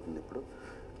స్టార్ట్ అవుతుంది ఇప్పుడు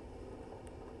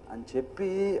అని చెప్పి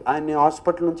ఆయన్ని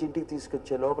హాస్పిటల్ నుంచి ఇంటికి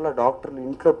తీసుకొచ్చే లోపల డాక్టర్లు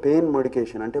ఇంట్లో పెయిన్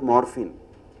మెడికేషన్ అంటే మార్ఫిన్,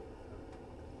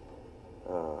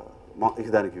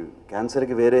 దానికి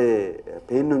క్యాన్సర్కి వేరే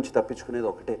పెయిన్ నుంచి తప్పించుకునేది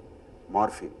ఒకటే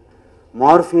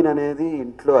మార్ఫిన్ అనేది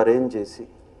ఇంట్లో అరేంజ్ చేసి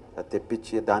అది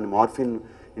తెప్పించి దాని మార్ఫిన్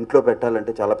ఇంట్లో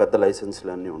పెట్టాలంటే చాలా పెద్ద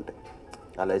లైసెన్స్లు అన్నీ ఉంటాయి.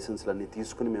 ఆ లైసెన్స్లు అన్నీ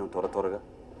తీసుకుని మేము త్వరగా,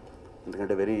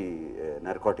 ఎందుకంటే వెరీ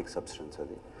నార్కోటిక్ సబ్స్టెన్స్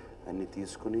అది, అన్నీ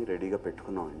తీసుకుని రెడీగా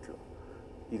పెట్టుకున్నాం ఇంట్లో.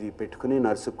 ఇది పెట్టుకుని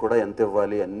నర్సుకు కూడా ఎంత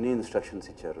ఇవ్వాలి అన్నీ ఇన్స్ట్రక్షన్స్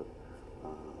ఇచ్చారు.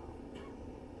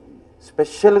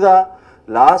 స్పెషల్గా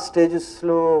లాస్ట్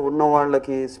స్టేజెస్లో ఉన్న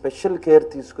వాళ్ళకి స్పెషల్ కేర్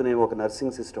తీసుకునే ఒక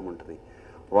నర్సింగ్ సిస్టమ్ ఉంటుంది,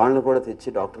 వాళ్ళని కూడా తెచ్చి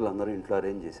డాక్టర్లు అందరూ ఇంట్లో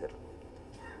అరేంజ్ చేశారు.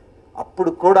 అప్పుడు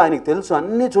కూడా ఆయనకి తెలుసు,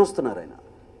 అన్నీ చూస్తున్నారు ఆయన,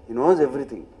 హీ నోస్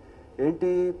ఎవ్రీథింగ్. ఏంటి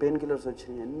పెయిన్ కిల్లర్స్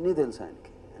వచ్చినాయి అన్నీ తెలుసు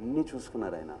ఆయనకి, అన్నీ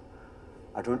చూసుకున్నారు ఆయన.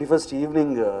 ఆ 21st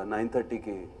ఈవినింగ్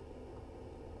 9:30కి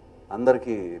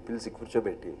అందరికీ పిలిచి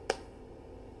కూర్చోబెట్టి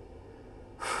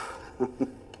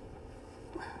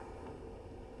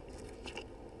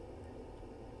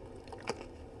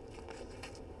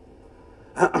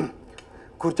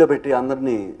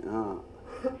అందరినీ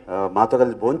మాతో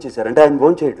కలిసి భోజనం చేశారు. అంటే ఆయన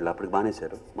భోజనం చేయట్లేదు, అప్పటికి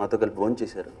మానేశారు. మాతో కలిసి భోజనం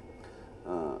చేశారు,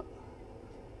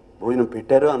 భోజనం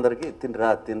పెట్టారు అందరికీ. తినరా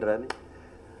అని.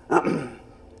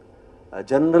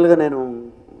 జనరల్గా నేను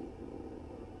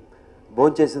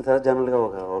భోజనం చేసిన తర్వాత జనరల్గా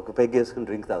ఒక పెగ్ వేసుకుని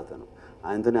డ్రింక్ తాగుతాను.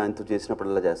 ఆయనతో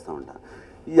చేసినప్పుడల్లా చేస్తూ ఉంటాను.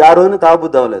 ఆ రోజున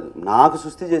తాగబుద్ధి అవ్వలేదు. నాకు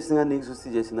సుస్థి చేసింది కానీ నీకు సుస్థి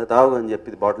చేసిందా, తాగు అని చెప్పి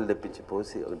బాటిల్ తెప్పించి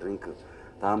పోసి ఒక డ్రింక్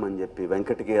తాగమని చెప్పి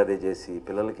వెంకటకి అదే చేసి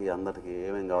పిల్లలకి అందరికీ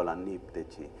ఏమేం కావాలో అన్నీ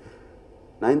తెచ్చి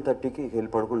 9:30కి వెళ్ళి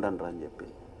పడుకుంటాను రా అని చెప్పి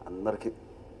అందరికీ,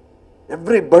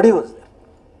 ఎవ్రీబడీ వాజ్ దేర్.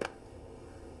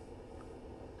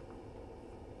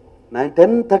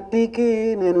 10:30కి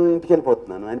నేను ఇంటికి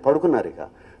వెళ్ళిపోతున్నాను, ఆయన పడుకున్నారు. ఇక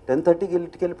 10:30కి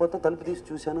ఇంటికి వెళ్ళిపోతా, తలుపు తీసి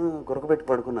చూశాను, గురకబెట్టి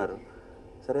పడుకున్నారు.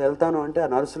 సరే వెళ్తాను అంటే ఆ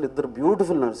నర్సులు ఇద్దరు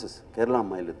బ్యూటిఫుల్ నర్సెస్, కేరళ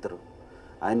అమ్మాయిలు ఇద్దరు.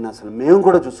 ఆయన్ని అసలు మేము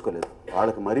కూడా చూసుకోలేదు,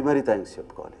 వాళ్ళకి మరీ థ్యాంక్స్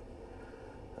చెప్పుకోవాలి.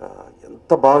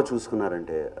 ఎంత బాగా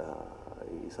చూసుకున్నారంటే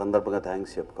ఈ సందర్భంగా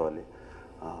థ్యాంక్స్ చెప్పుకోవాలి.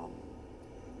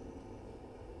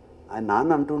 ఆయన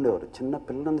నాన్న అంటూ ఉండేవారు, చిన్న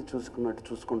పిల్లల్ని చూసుకున్నట్టు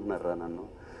చూసుకుంటున్నారా నన్ను,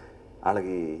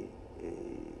 వాళ్ళకి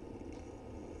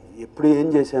ఎప్పుడు ఏం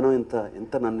చేశానో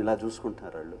ఎంత నన్ను ఇలా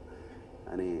చూసుకుంటున్నారు వాళ్ళు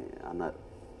అని అన్నారు.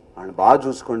 వాళ్ళని బాగా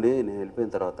చూసుకోండి నేను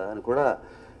వెళ్ళిపోయిన తర్వాత అని కూడా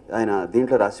ఆయన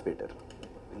దీంట్లో రాసి పెట్టారు.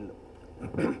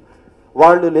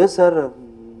 వాళ్ళు లేదు సార్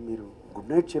మీరు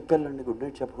గుడ్ నైట్ చెప్పాలండి, గుడ్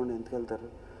నైట్ చెప్పకుండా ఎందుకు వెళ్తారు,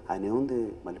 ఆయన ఏముంది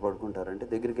మళ్ళీ పడుకుంటారంటే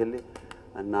దగ్గరికి వెళ్ళి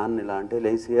నాన్న ఇలా అంటే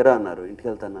లేచి ఏరా అన్నారు, ఇంటికి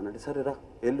వెళ్తాను అంటే సరే రా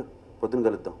వెళ్ళు పొద్దున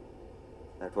కలుద్దాం.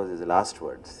 That was his last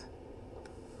words.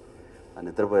 ఆ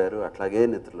నిద్రపోయారు, అట్లాగే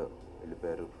నిద్రలో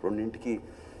వెళ్ళిపోయారు. 2ంటికి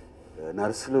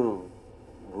నర్సులు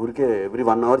ఊరికే ఎవ్రీ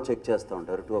 1 hour చెక్ చేస్తూ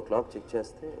ఉంటారు. 2 o'clock చెక్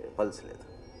చేస్తే పల్స్ లేదు.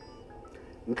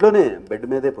 ఇంట్లోనే బెడ్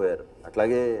మీదే పోయారు.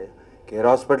 అట్లాగే కేర్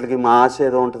హాస్పిటల్కి మా ఆశ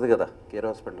ఏదో ఉంటుంది కదా, కేర్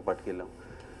హాస్పిటల్కి పట్టుకెళ్ళాం,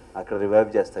 అక్కడ రివైవ్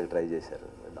చేస్తాకి ట్రై చేశారు,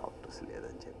 డాక్టర్స్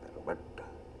లేదని చెప్పారు. బట్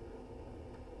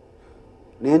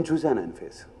నేను చూశాను ఆయన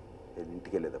ఫేస్, నేను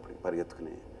ఇంటికి వెళ్ళేటప్పటికి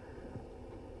పరిగెత్తుకుని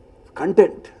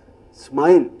కంటెంట్,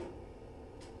 స్మైల్,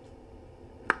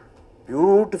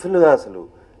 బ్యూటిఫుల్గా అసలు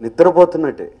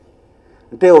నిద్రపోతున్నట్టే,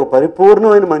 అంటే ఒక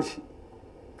పరిపూర్ణమైన మనిషి.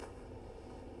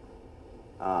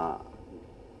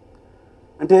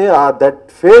 అంటే that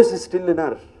face still in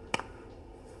our.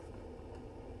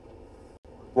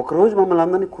 ఒకరోజు మమ్మల్ని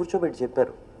అందరినీ కూర్చోబెట్టి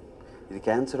చెప్పారు, ఇది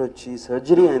క్యాన్సర్ వచ్చి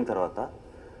సర్జరీ అయిన తర్వాత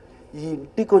ఈ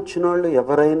ఇంటికి వచ్చిన వాళ్ళు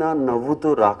ఎవరైనా నవ్వుతూ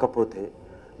రాకపోతే,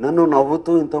 నన్ను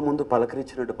నవ్వుతూ ఇంతకుముందు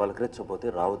పలకరించినట్టు పలకరించకపోతే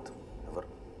రావద్దు ఎవరు.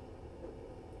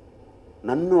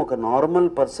 నన్ను ఒక నార్మల్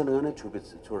పర్సన్గానే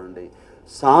చూడండి.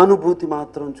 సానుభూతి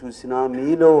మాత్రం చూసినా,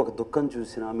 మీలో ఒక దుఃఖం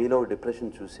చూసినా, మీలో ఒక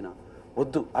డిప్రెషన్ చూసినా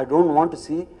వద్దు. I don't want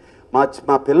see.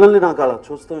 మా పిల్లల్ని నాకు అలా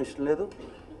చూస్తాం ఇష్టం లేదు,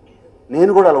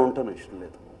 నేను కూడా అలా ఉంటాను ఇష్టం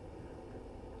లేదు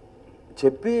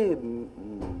చెప్పి.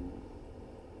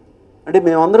 అంటే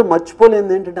మేమందరం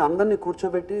మర్చిపోలేనిది ఏంటంటే, అందరినీ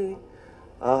కూర్చోబెట్టి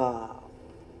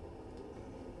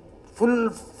ఫుల్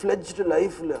ఫ్లెడ్జ్డ్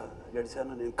లైఫ్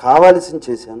గడిచాను. నేను కావాల్సింది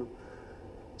చేశాను,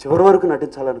 చివరి వరకు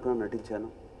నటించాలనుకున్నాను, నటించాను.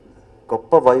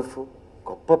 గొప్ప వైఫ్,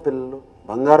 గొప్ప పిల్లలు,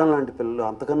 బంగారం లాంటి పిల్లలు,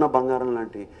 అంతకన్నా బంగారం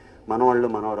లాంటి మనవాళ్ళు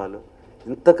మనవరాలు.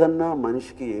 ఇంతకన్నా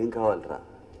మనిషికి ఏం కావాలిరా?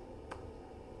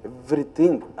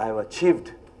 Everything I have achieved.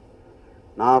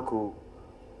 నాకు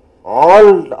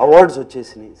ఆల్ అవార్డ్స్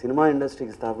వచ్చేసినాయి, సినిమా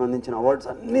ఇండస్ట్రీకి సంబంధించిన అవార్డ్స్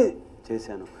అన్నీ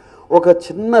చేశాను. ఒక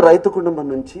చిన్న రైతు కుటుంబం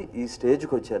నుంచి ఈ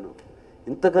స్టేజ్కి వచ్చాను.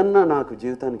 ఇంతకన్నా నాకు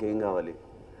జీవితానికి ఏం కావాలి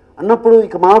అన్నప్పుడు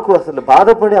ఇక మాకు అసలు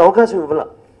బాధపడే అవకాశం ఇవ్వాల.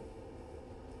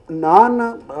 నాన్న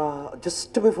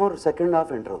just before second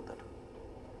half enter అవుతారు,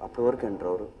 అప్పటి వరకు enter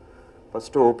hour.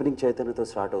 First opening చైతన్యతో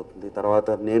start అవుతుంది, తర్వాత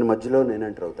మధ్యలో నేను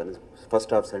ఎంటర్ అవుతాను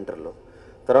ఫస్ట్ హాఫ్ సెంటర్లో,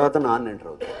 తర్వాత నాన్న ఎంటర్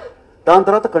అవుతాను, దాని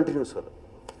తర్వాత కంటిన్యూస్ వాళ్ళు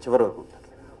చివరి వరకు ఉంటారు.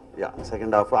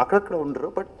 సెకండ్ హాఫ్ అక్కడక్కడ ఉండరు,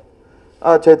 బట్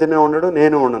చైతన్య ఉండడు,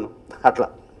 నేను ఉండను, అట్లా.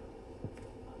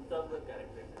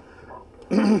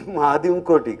 అది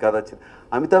ఇంకోటి కథ వచ్చింది.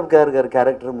 అమితాబ్ గారి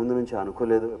క్యారెక్టర్ ముందు నుంచి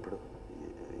అనుకోలేదు, ఎప్పుడు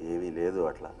ఏమీ లేదు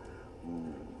అట్లా.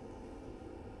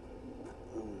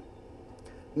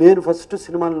 నేను ఫస్ట్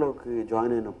సినిమాల్లోకి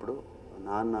జాయిన్ అయినప్పుడు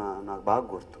నాన్న నాకు బాగా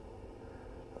గుర్తు,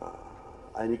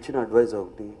 ఆయన ఇచ్చిన అడ్వైజ్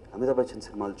ఒకటి, అమితాబ్ బచ్చన్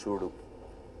సినిమాలు చూడు,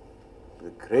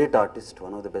 great artist,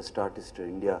 one of the best artist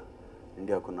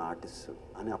ఇండియాకున్న artist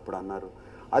అని అప్పుడు అన్నారు.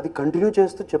 అది కంటిన్యూ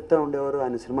చేస్తూ చెప్తూ ఉండేవారు.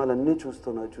 ఆయన సినిమాలన్నీ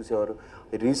చూసేవారు.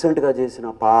 రీసెంట్గా చేసిన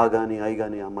పా కానీ ఐ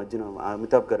కానీ, ఆ మధ్యన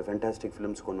అమితాబ్ గారి ఫెంటాస్టిక్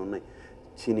ఫిల్మ్స్ కొన్ని ఉన్నాయి,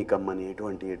 చీనీ కమ్మని,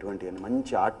 ఎటువంటి అని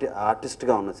మంచి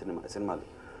ఆర్టిస్ట్గా ఉన్న సినిమాలు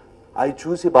అవి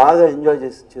చూసి బాగా ఎంజాయ్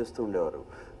చేస్తూ ఉండేవారు.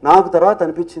 నాకు తర్వాత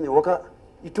అనిపించింది,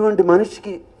 ఇటువంటి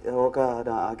మనిషికి, ఒక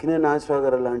అక్కినేని నాగేశ్వరరావు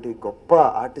గారు లాంటి గొప్ప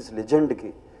ఆర్టిస్ట్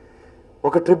లెజెండ్కి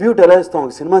ఒక ట్రిబ్యూట్ ఎలా ఇస్తాం,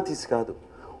 ఒక సినిమా తీసి కాదు,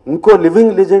 ఇంకో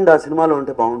లివింగ్ లెజెండ్ ఆ సినిమాలో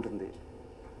ఉంటే బాగుంటుంది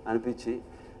అనిపించి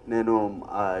నేను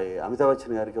అమితాబ్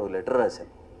బచ్చన్ గారికి ఒక లెటర్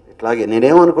రాశాను. ఇట్లాగే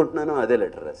నేనేమనుకుంటున్నానో అదే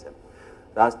లెటర్ రాశాను.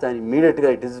 రాస్తే ఆయన ఇమ్మీడియట్గా,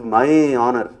 it is my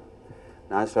honour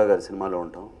Nageswararao గారి సినిమాలో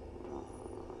ఉంటాం,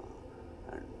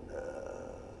 అండ్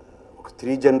ఒక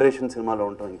 3 జనరేషన్ సినిమాలో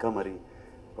ఉంటాం, ఇంకా మరి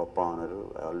గొప్ప honour,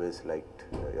 I always liked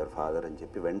your father అని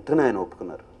చెప్పి వెంటనే ఆయన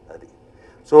ఒప్పుకున్నారు. అది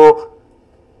సో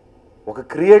ఒక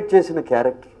క్రియేట్ చేసిన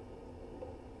క్యారెక్టర్.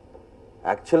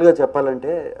 యాక్చువల్గా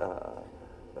చెప్పాలంటే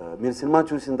మీరు సినిమా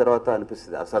చూసిన తర్వాత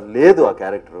అనిపిస్తుంది అసలు లేదు ఆ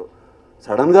క్యారెక్టరు,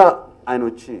 సడన్గా ఆయన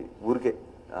వచ్చి ఊరికే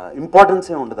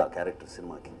ఇంపార్టెన్సే ఉండదు ఆ క్యారెక్టర్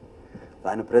సినిమాకి,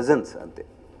 ఆయన ప్రెజెన్స్ అంతే.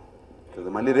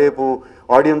 మళ్ళీ రేపు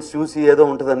ఆడియన్స్ చూసి ఏదో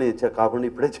ఉంటుందని కాకుండా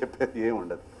ఇప్పుడే చెప్పేది ఏం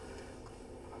ఉండదు.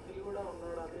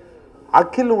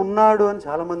 అఖిల్ ఉన్నాడు అని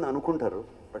చాలామంది అనుకుంటారు,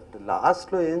 బట్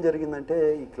లాస్ట్లో ఏం జరిగిందంటే,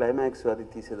 ఈ క్లైమాక్స్ అది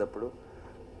తీసేటప్పుడు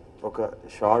ఒక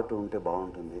షార్ట్ ఉంటే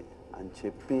బాగుంటుంది అని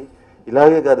చెప్పి,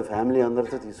 ఇలాగే కాదు ఫ్యామిలీ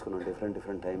అందరితో తీసుకున్నాం,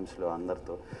 డిఫరెంట్ టైమ్స్లో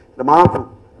అందరితో ఇట్లా మాకు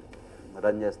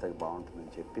రన్ చేస్తే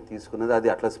బాగుంటుందని చెప్పి తీసుకున్నది. అది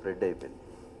అట్లా స్ప్రెడ్ అయిపోయింది.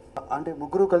 అంటే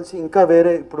ముగ్గురు కలిసి ఇంకా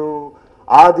వేరే, ఇప్పుడు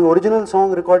అది ఒరిజినల్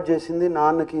సాంగ్ రికార్డ్ చేసింది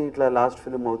నాన్నకి ఇట్లా లాస్ట్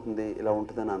ఫిలిం అవుతుంది ఇలా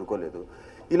ఉంటుందని అనుకోలేదు.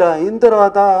 ఇలా అయిన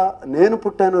తర్వాత నేను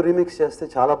పుట్టాను రీమిక్స్ చేస్తే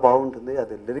చాలా బాగుంటుంది,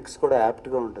 అది లిరిక్స్ కూడా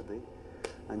యాప్ట్గా ఉంటుంది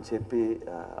అని చెప్పి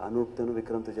అనూప్తోను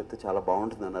విక్రమ్తో చెప్తే చాలా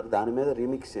బాగుంటుంది అన్నారు. దాని మీద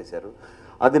రీమిక్స్ చేశారు.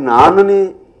 అది నాన్నని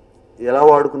ఎలా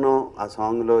వాడుకున్నాం ఆ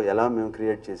సాంగ్లో, ఎలా మేము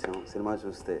క్రియేట్ చేసాం సినిమా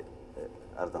చూస్తే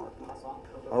అర్థమవుతుంది.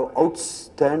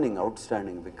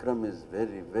 Outstanding. Vikram is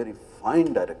very fine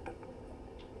director.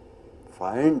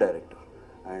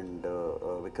 And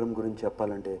Vikram గురించి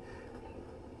చెప్పాలంటే,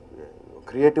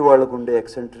 క్రియేటివ్ వాళ్ళకు ఉండే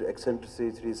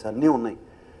ఎక్సెంట్రిసిటీస్ అన్నీ ఉన్నాయి,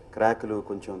 క్రాకులు,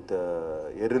 కొంచెం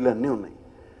ఎర్రలు అన్నీ ఉన్నాయి,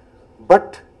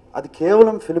 బట్ అది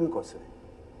కేవలం ఫిలిం కోసమే.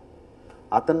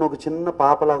 అతను ఒక చిన్న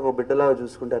పాపలాగా, ఒక బిడ్డలాగా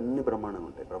చూసుకుంటే అన్ని బ్రహ్మాండంగా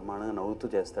ఉంటాయి, బ్రహ్మాండంగా నవ్వుతూ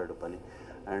చేస్తాడు పని.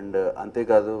 అండ్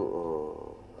అంతేకాదు,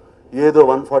 ఏదో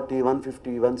 140,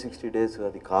 150, 160 డేస్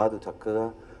అది కాదు, చక్కగా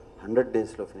 100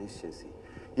 డేస్లో ఫినిష్ చేసి,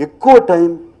 ఎక్కువ time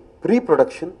pre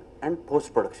production and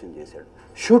post production చేశాడు.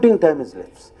 Shooting time is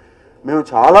less. మేము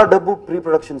చాలా డబ్బు ప్రీ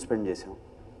ప్రొడక్షన్ స్పెండ్ చేసాం,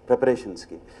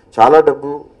 ప్రిపరేషన్స్కి చాలా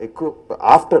డబ్బు ఎక్కువ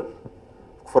after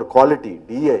for quality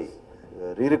DI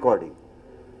re recording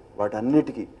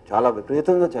వాటన్నిటికీ చాలా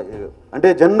విపరీతంగా అంటే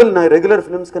జనరల్ నా రెగ్యులర్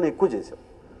ఫిల్మ్స్ కన్నా ఎక్కువ చేశాం.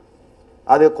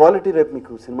 అదే క్వాలిటీ రేపు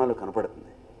మీకు సినిమాలో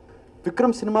కనపడుతుంది.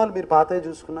 విక్రమ్ సినిమాలు మీరు పాతవి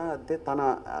చూసుకున్నా అంతే,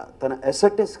 తన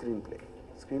ఎసెటే screen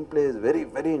play is very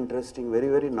very interesting, very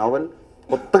very novel,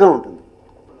 కొత్తగా ఉంటుంది.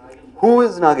 Who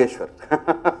is Nageshwar?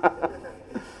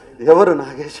 ఎవరు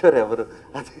నాగేశ్వర్ ఎవరు?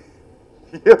 అది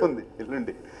ఏముంది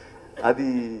ఎల్లుండి, అది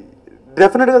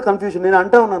డెఫినెట్గా కన్ఫ్యూజన్. నేను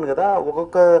అంటా ఉన్నాను కదా,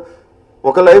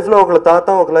 ఒక లైఫ్లో ఒకళ్ళ తాత,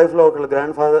 ఒక లైఫ్లో ఒకళ్ళ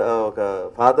గ్రాండ్ ఫాదర్, ఒక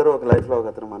ఫాదర్, ఒక లైఫ్లో ఒక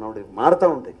అతను మనవడు మారుతూ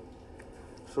ఉంటాయి.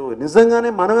 సో నిజంగానే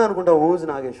మనమే అనుకుంటాం హూ ఇస్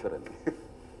నాగేశ్వర్ అని.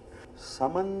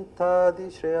 సమంతాది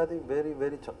శ్రేయాది వెరీ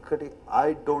వెరీ చక్కటి. ఐ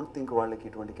డోంట్ థింక్ వాళ్ళకి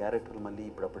ఇటువంటి క్యారెక్టర్లు మళ్ళీ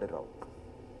ఇప్పుడప్పుడే రావు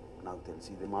నాకు తెలిసి.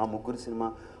 ఇది మా ముగ్గురు సినిమా,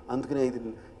 అందుకనే ఇది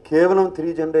కేవలం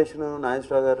 3 జనరేషన్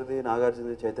నాగేశ్వరరావు గారిది,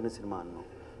 నాగార్జున చైతన్య సినిమా అన్నాం.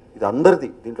 ఇది అందరిది.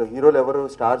 దీంట్లో హీరోలు ఎవరు,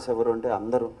 స్టార్స్ ఎవరు అంటే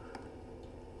అందరూ.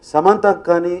 సమంతకు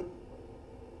కానీ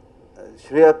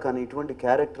శ్రేయాకు కానీ ఇటువంటి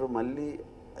క్యారెక్టర్ మళ్ళీ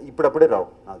ఇప్పుడప్పుడే రావు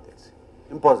నాకు తెలిసి,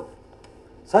 ఇంపాసిబుల్.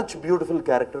 Such beautiful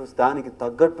characters. దానికి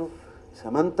తగ్గట్టు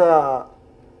సమంత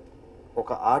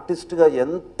ఒక ఆర్టిస్ట్గా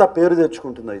ఎంత పేరు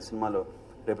తెచ్చుకుంటుందో ఈ సినిమాలో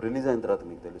రేపు రిలీజ్ అయిన తర్వాత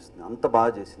మీకు తెలుస్తుంది. అంత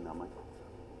బాగా చేసింది అమ్మాయి.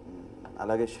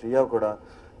 అలాగే శ్రియ కూడా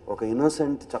ఒక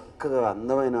ఇన్నోసెంట్, చక్కగా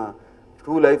అందమైన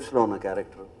 2 లైఫ్స్లో ఉన్న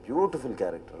క్యారెక్టర్, బ్యూటిఫుల్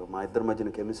క్యారెక్టర్. మా ఇద్దరి మధ్యన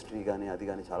కెమిస్ట్రీ కానీ అది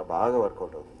కానీ చాలా బాగా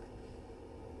వర్కౌట్ అవుతుంది.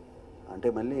 అంటే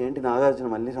మళ్ళీ ఏంటి నాగార్జున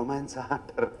మళ్ళీ రొమాన్సా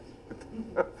అంటారు,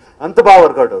 అంత బాగా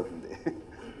వర్కౌట్ అవుతుంది.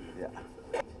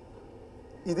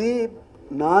 ఇది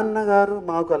నాన్నగారు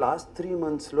మాకు లాస్ట్ 3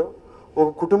 మంత్స్లో ఒక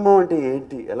కుటుంబం అంటే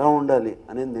ఏంటి, ఎలా ఉండాలి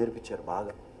అనేది నేర్పించారు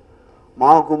బాగా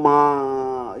మాకు.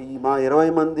 మా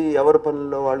 20 మంది ఎవరి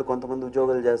పనుల్లో వాళ్ళు, కొంతమంది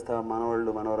ఉద్యోగాలు చేస్తా, మనవాళ్ళు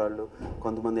మనవరాళ్ళు,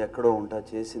 కొంతమంది ఎక్కడో ఉంటా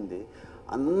చేసింది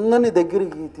అందరినీ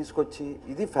దగ్గరికి తీసుకొచ్చి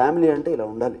ఇది ఫ్యామిలీ అంటే ఇలా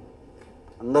ఉండాలి,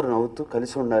 అందరూ నవ్వుతూ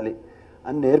కలిసి ఉండాలి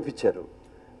అని నేర్పించారు.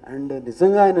 అండ్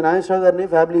నిజంగా ఆయన నాగేశ్వరరావు గారిని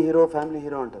ఫ్యామిలీ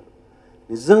హీరో అంటారు.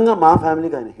 నిజంగా మా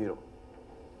ఫ్యామిలీకి ఆయన హీరో.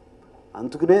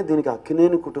 అందుకనే దీనికి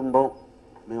అక్కినేని కుటుంబం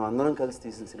మేము అందరం కలిసి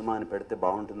తీసిన సినిమా అని పెడితే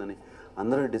బాగుంటుందని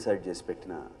అందరం డిసైడ్ చేసి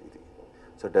పెట్టిన ఇది.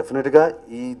 సో డెఫినెట్గా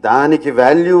దానికి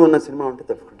వాల్యూ ఉన్న సినిమా ఉంటే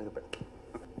డెఫినెట్గా పెడతాం.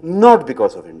 Not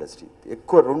because of industry.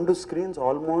 ఎక్కువ 2 స్క్రీన్స్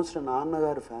ఆల్మోస్ట్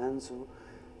నాన్నగారు ఫ్యాన్స్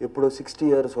ఎప్పుడో 60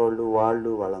 years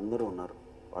వాళ్ళు వాళ్ళందరూ ఉన్నారు.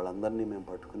 వాళ్ళందరినీ మేము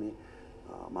పట్టుకుని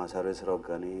మా సర్వేశ్వరరావుకి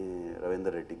కానీ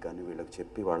రవీందర్ రెడ్డికి కానీ వీళ్ళకి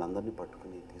చెప్పి వాళ్ళందరినీ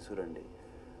పట్టుకుని తీసుకురండి.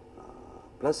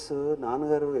 ప్లస్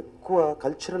నాన్నగారు ఎక్కువ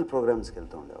కల్చరల్ ప్రోగ్రామ్స్కి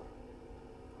వెళ్తూ ఉండేవారు.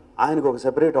 ఆయనకు ఒక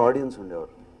సెపరేట్ ఆడియన్స్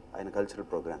ఉండేవారు ఆయన కల్చరల్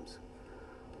ప్రోగ్రామ్స్.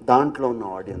 దాంట్లో ఉన్న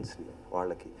ఆడియన్స్ని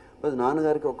వాళ్ళకి ప్లస్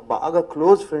నాన్నగారికి ఒక బాగా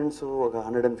క్లోజ్ ఫ్రెండ్స్ ఒక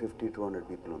 150-200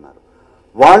 పీపుల్ ఉన్నారు.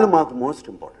 వాళ్ళు మాకు మోస్ట్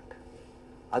ఇంపార్టెంట్.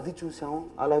 అది చూసాము.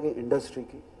 అలాగే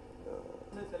ఇండస్ట్రీకి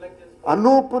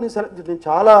అనూప్ని సెలెక్ట్ నేను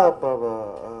చాలా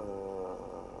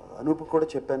అనూప్ కూడా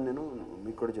చెప్పాను, నేను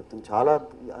మీకు కూడా చెప్తాను. చాలా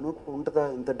అనూప్ ఉంటుందా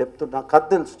ఇంత డెప్త్, నాకు కథ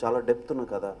తెలుసు, చాలా డెప్త్ ఉన్న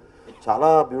కథ, చాలా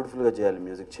బ్యూటిఫుల్గా చేయాలి,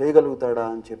 మ్యూజిక్ చేయగలుగుతాడా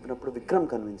అని చెప్పినప్పుడు విక్రమ్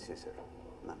కన్విన్స్ చేశాడు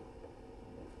నన్ను.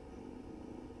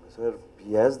 Sir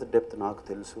he has the depth, నాకు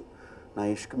తెలుసు, నా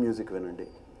ఇష్క్ మ్యూజిక్ వినండి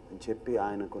అని చెప్పి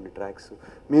ఆయన కొన్ని ట్రాక్స్,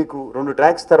 మీకు 2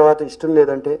 ట్రాక్స్ తర్వాత ఇష్టం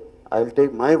లేదంటే I will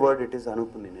take my word, it is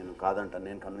అనూప్ని నేను కాదంటాను,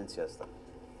 నేను కన్విన్స్ చేస్తాను.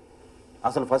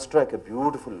 అసలు ఫస్ట్ ట్రాక్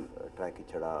బ్యూటిఫుల్ ట్రాక్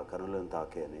ఇచ్చాడు, ఆ కనులను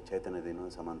తాకే అని చైతన్యదిను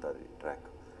సమంతది ట్రాక్,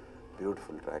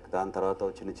 బ్యూటిఫుల్ ట్రాక్. దాని తర్వాత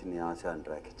చిన్ని ఆశ అని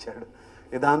ట్రాక్ ఇచ్చాడు.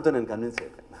 దాంతో నేను కన్విన్స్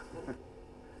అయిపోయాను.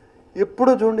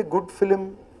 ఎప్పుడు చూడండి గుడ్ ఫిలిం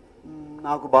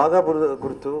నాకు బాగా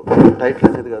గుర్తు, టైటిల్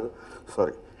అనేది కాదు,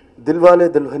 సారీ, దిల్వాలే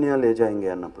దుల్హనియా లే జాయింగే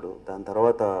అన్నప్పుడు. దాని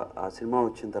తర్వాత ఆ సినిమా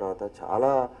వచ్చిన తర్వాత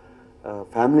చాలా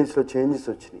ఫ్యామిలీస్లో చేంజెస్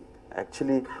వచ్చినాయి.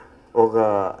 యాక్చువల్లీ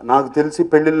నాకు తెలిసి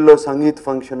పెళ్ళిళ్ళలో సంగీత్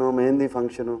ఫంక్షను, మెహందీ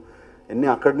ఫంక్షను అన్నీ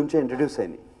అక్కడి నుంచే ఇంట్రడ్యూస్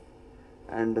అయినాయి.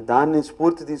 అండ్ దాన్ని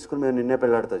స్ఫూర్తి తీసుకుని మేము నిన్నే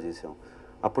పెళ్ళాడుతా చేసాం.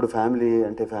 అప్పుడు ఫ్యామిలీ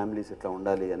అంటే ఫ్యామిలీస్ ఇట్లా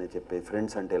ఉండాలి అని చెప్పి,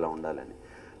 ఫ్రెండ్స్ అంటే ఇలా ఉండాలని.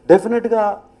 డెఫినెట్గా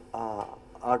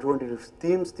అటువంటి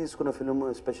థీమ్స్ తీసుకున్న ఫిల్మ్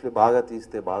ఎస్పెషల్లీ బాగా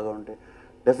తీస్తే, బాగా ఉంటే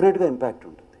డెఫినెట్గా ఇంపాక్ట్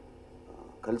ఉంటుంది.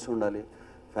 కలిసి ఉండాలి,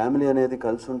 ఫ్యామిలీ అనేది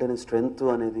కలిసి ఉంటేనే స్ట్రెంగ్త్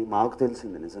అనేది మాకు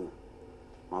తెలిసింది. నిజంగా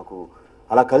మాకు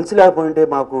అలా కలిసి లేకపోయింటే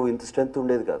మాకు ఇంత స్ట్రెంగ్త్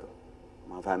ఉండేది కాదు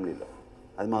మా ఫ్యామిలీలో,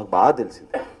 అది మాకు బాగా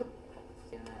తెలిసింది.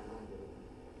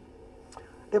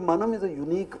 అంటే మనం ఇది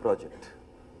యునీక్ ప్రాజెక్ట్,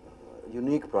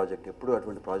 ఎప్పుడు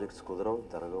అటువంటి ప్రాజెక్ట్స్ కుదరవు,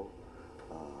 జరగవు.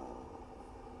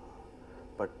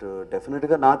 బట్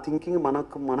డెఫినెట్గా నా థింకింగ్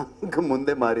మనకు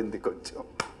ముందే మారింది కొంచెం.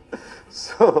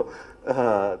 సో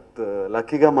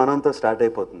లక్కీగా మనంతో స్టార్ట్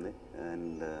అయిపోతుంది.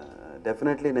 అండ్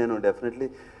నేను డెఫినెట్లీ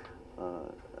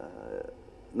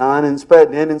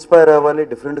నేను ఇన్స్పైర్ అవ్వాలి,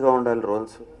 డిఫరెంట్గా ఉండాలి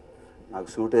రోల్స్, నాకు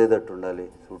సూట్ అయ్యేటట్టు ఉండాలి,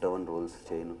 సూట్ అవ్వని రోల్స్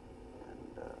చేయను.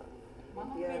 అండ్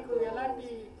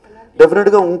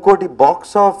డెఫినెట్గా ఇంకోటి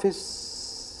బాక్స్ ఆఫీస్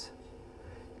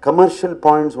కమర్షియల్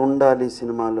పాయింట్స్ ఉండాలి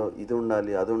సినిమాలో, ఇది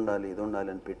ఉండాలి అది ఉండాలి ఇది ఉండాలి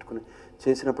అని పెట్టుకుని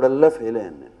చేసినప్పుడల్లా ఫెయిల్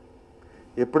అయ్యాను నేను.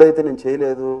 ఎప్పుడైతే నేను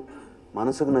చేయలేదు,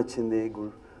 మనసుకు నచ్చింది,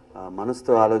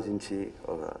 మనసుతో ఆలోచించి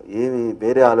ఏమి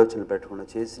వేరే ఆలోచనలు పెట్టకుండా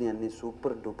చేసి అన్నీ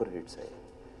సూపర్ డూపర్ హిట్స్ అయ్యాయి.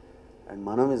 అండ్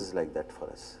మనం is like that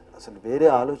for us. అసలు వేరే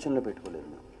ఆలోచనలు పెట్టుకోలేదు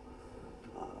మేము.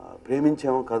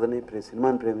 ప్రేమించాము కథని,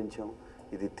 సినిమాని ప్రేమించాము,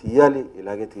 ఇది తీయాలి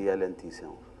ఇలాగే తీయాలి అని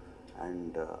తీసాము.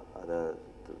 అండ్ అది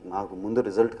నాకు ముందు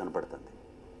రిజల్ట్ కనపడుతుంది.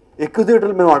 ఎక్కువ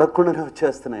థియేటర్లు మేము అడగకుండానే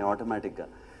వచ్చేస్తున్నాయి ఆటోమేటిక్గా.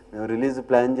 మేము రిలీజ్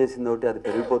ప్లాన్ చేసింది ఒకటి, అది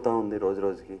పెరిగిపోతూ ఉంది రోజు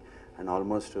రోజుకి. అండ్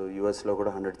ఆల్మోస్ట్ యూఎస్లో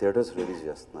కూడా 100 థియేటర్స్ రిలీజ్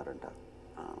చేస్తున్నారంట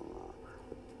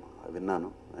విన్నాను.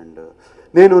 అండ్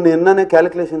నేను నిన్ననే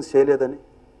క్యాలిక్యులేషన్స్ చేయలేదని,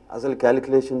 అసలు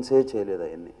క్యాలిక్యులేషన్సే చేయలేదు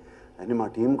అవన్నీ మా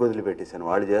టీంకి వదిలిపెట్టేశాను.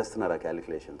 వాళ్ళు చేస్తున్నారు ఆ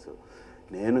క్యాలిక్యులేషన్స్.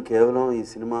 నేను కేవలం ఈ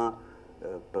సినిమా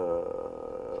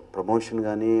ప్రమోషన్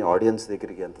కానీ ఆడియన్స్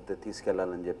దగ్గరికి ఎంత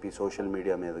తీసుకెళ్లాలని చెప్పి సోషల్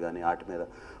మీడియా మీద కానీ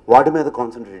వాటి మీద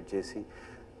కాన్సన్ట్రేట్ చేసి,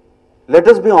 లెట్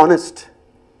us బి ఆనెస్ట్,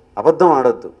 అబద్ధం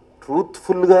ఆడొద్దు,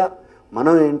 ట్రూత్ఫుల్గా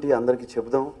మనం ఏంటి అందరికీ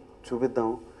చెప్దాం,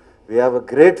 చూపిద్దాం. We have a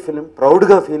great film,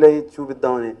 ప్రౌడ్గా ఫీల్ అయ్యి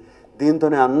చూపిద్దామని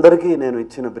దీంతోనే అందరికీ నేను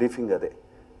ఇచ్చిన బ్రీఫింగ్ అదే.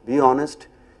 Be honest,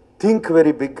 think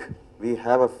very big, we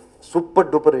have a super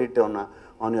duper hit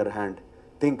on your hand,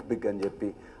 think big అని చెప్పి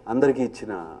అందరికీ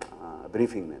ఇచ్చిన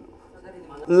బ్రీఫింగ్ నేను.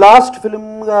 లాస్ట్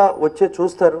ఫిలింగా వచ్చే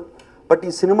చూస్తారు, బట్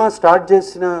ఈ సినిమా స్టార్ట్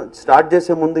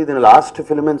చేసే ముందు ఇది లాస్ట్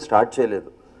ఫిలిం అని స్టార్ట్ చేయలేదు.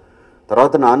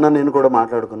 తర్వాత నేను కూడా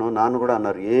మాట్లాడుకున్నాం. నాన్న కూడా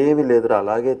అన్నారు, ఏమీ లేదురా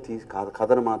అలాగే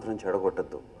కథను మాత్రం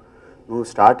చెడగొట్టద్దు, నువ్వు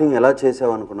స్టార్టింగ్ ఎలా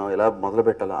చేసావు అనుకున్నావు, ఎలా మొదలు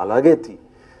పెట్టాలో అలాగే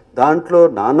దాంట్లో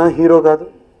నాన్న హీరో కాదు,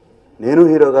 నేను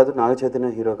హీరో కాదు, నాగ చైతన్య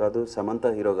హీరో కాదు, సమంత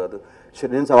హీరో కాదు.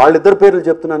 నేను వాళ్ళిద్దరు పేర్లు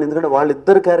చెప్తున్నాను ఎందుకంటే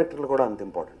వాళ్ళిద్దరు క్యారెక్టర్లు కూడా అంత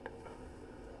ఇంపార్టెంట్.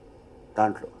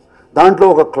 దాంట్లో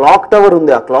ఒక క్లాక్ టవర్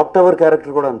ఉంది, ఆ క్లాక్ టవర్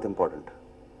క్యారెక్టర్ కూడా అంత ఇంపార్టెంట్.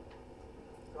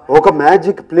 ఒక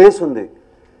మ్యాజిక్ ప్లేస్ ఉంది,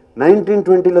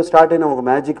 1920లో స్టార్ట్ అయిన ఒక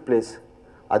మ్యాజిక్ ప్లేస్.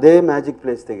 అదే మ్యాజిక్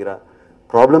ప్లేస్ దగ్గర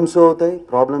ప్రాబ్లమ్స్ అవుతాయి,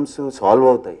 ప్రాబ్లమ్స్ సాల్వ్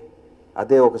అవుతాయి.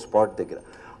 అదే ఒక స్పాట్ దగ్గర.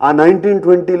 ఆ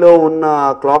 1920లో ఉన్న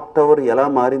క్లాక్ టవర్ ఎలా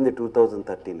మారింది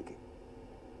 2013కి,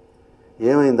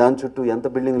 ఏమైంది, దాని చుట్టూ ఎంత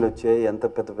బిల్డింగ్లు వచ్చాయి, ఎంత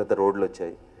పెద్ద పెద్ద రోడ్లు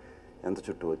వచ్చాయి, ఎంత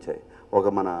చుట్టూ వచ్చాయి. ఒక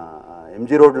మన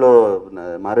ఎంజీ రోడ్లో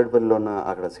మారేడుపల్లిలో ఉన్న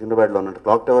అక్కడ సికింద్రాబాద్లో ఉన్నట్టు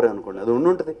క్లాక్ టవరే అనుకోండి, అది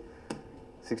ఉండుంటుంది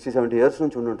 60-70 ఇయర్స్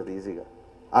నుంచి ఉండుంటుంది ఈజీగా.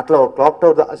 అట్లా ఒక క్లాక్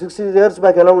టవర్ 60 ఇయర్స్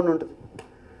బ్యాక్ ఎలా ఉండుంటుంది.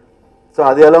 సో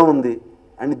అది ఎలా ఉంది.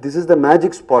 And this is the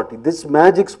magic spot. This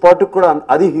magic స్పాట్కి కూడా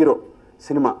అది హీరో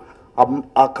సినిమా.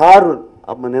 ఆ కారు,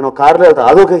 నేను కార్లో వెళ్తా,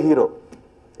 అదొక hero.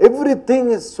 Everything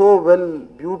is so well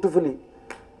beautifully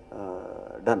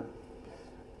done.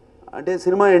 అంటే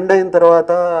సినిమా ఎండ్ అయిన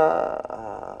తర్వాత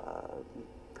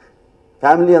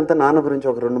ఫ్యామిలీ అంతా నాన్న గురించి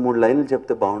ఒక 2-3 లైన్లు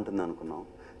చెప్తే బాగుంటుంది అనుకున్నాం.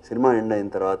 సినిమా ఎండ్ అయిన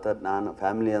తర్వాత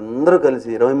ఫ్యామిలీ అందరూ కలిసి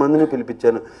 20 మందిని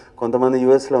పిలిపించాను. కొంతమంది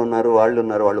యూఎస్లో ఉన్నారు,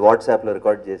 వాళ్ళు వాట్సాప్లో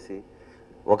రికార్డ్ చేసి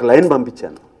ఒక లైన్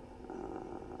పంపించాను.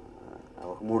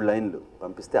 ఒక 3 లైన్లు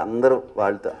పంపిస్తే అందరూ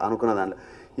వాళ్ళతో అనుకున్న దాంట్లో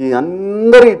ఈ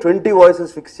అందరి 20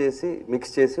 వాయిసెస్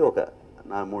మిక్స్ చేసి ఒక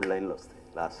 3 లైన్లు వస్తాయి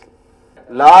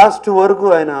లాస్ట్ వరకు.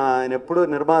 ఆయన ఎప్పుడూ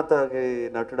నిర్మాతకి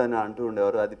నటుడు అని అంటూ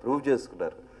ఉండేవారు, అది ప్రూవ్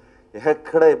చేసుకున్నారు.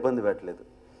 ఎక్కడా ఇబ్బంది పెట్టలేదు.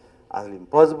 అసలు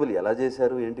ఇంపాసిబుల్, ఎలా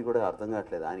చేశారు ఏంటి కూడా అర్థం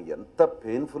కావట్లేదు. ఆయనకి ఎంత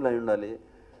పెయిన్ఫుల్ అయి ఉండాలి.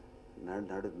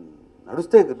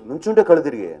 నడుస్తే నుంచుంటే కళ్ళు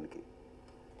తిరిగాయి ఆయనకి.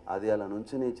 అది అలా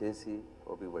నుంచుని చేసి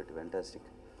ఓపిక బట్టి ఫెంటాస్టిక్.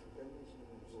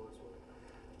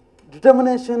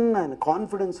 డిటర్మినేషన్, ఆయన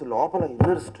కాన్ఫిడెన్స్, లోపల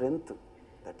inner strength,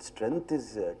 that strength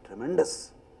is tremendous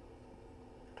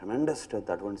strength.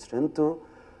 అటువంటి స్ట్రెంగ్త్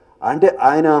అంటే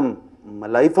ఆయన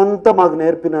లైఫ్ అంతా మాకు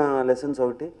నేర్పిన లెసన్స్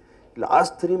ఒకటి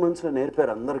లాస్ట్ 3 monthsలో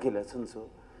నేర్పారు అందరికీ lessons.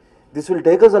 This will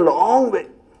take us a long way,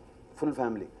 full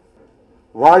family.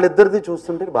 వాళ్ళిద్దరిది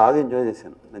చూస్తుంటే బాగా ఎంజాయ్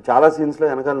చేశాను. నేను చాలా సీన్స్లో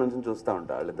వెనకాల నుంచి చూస్తూ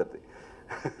ఉంటాను వాళ్ళిద్దరిది.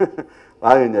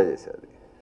 బాగా ఎంజాయ్ చేశాను.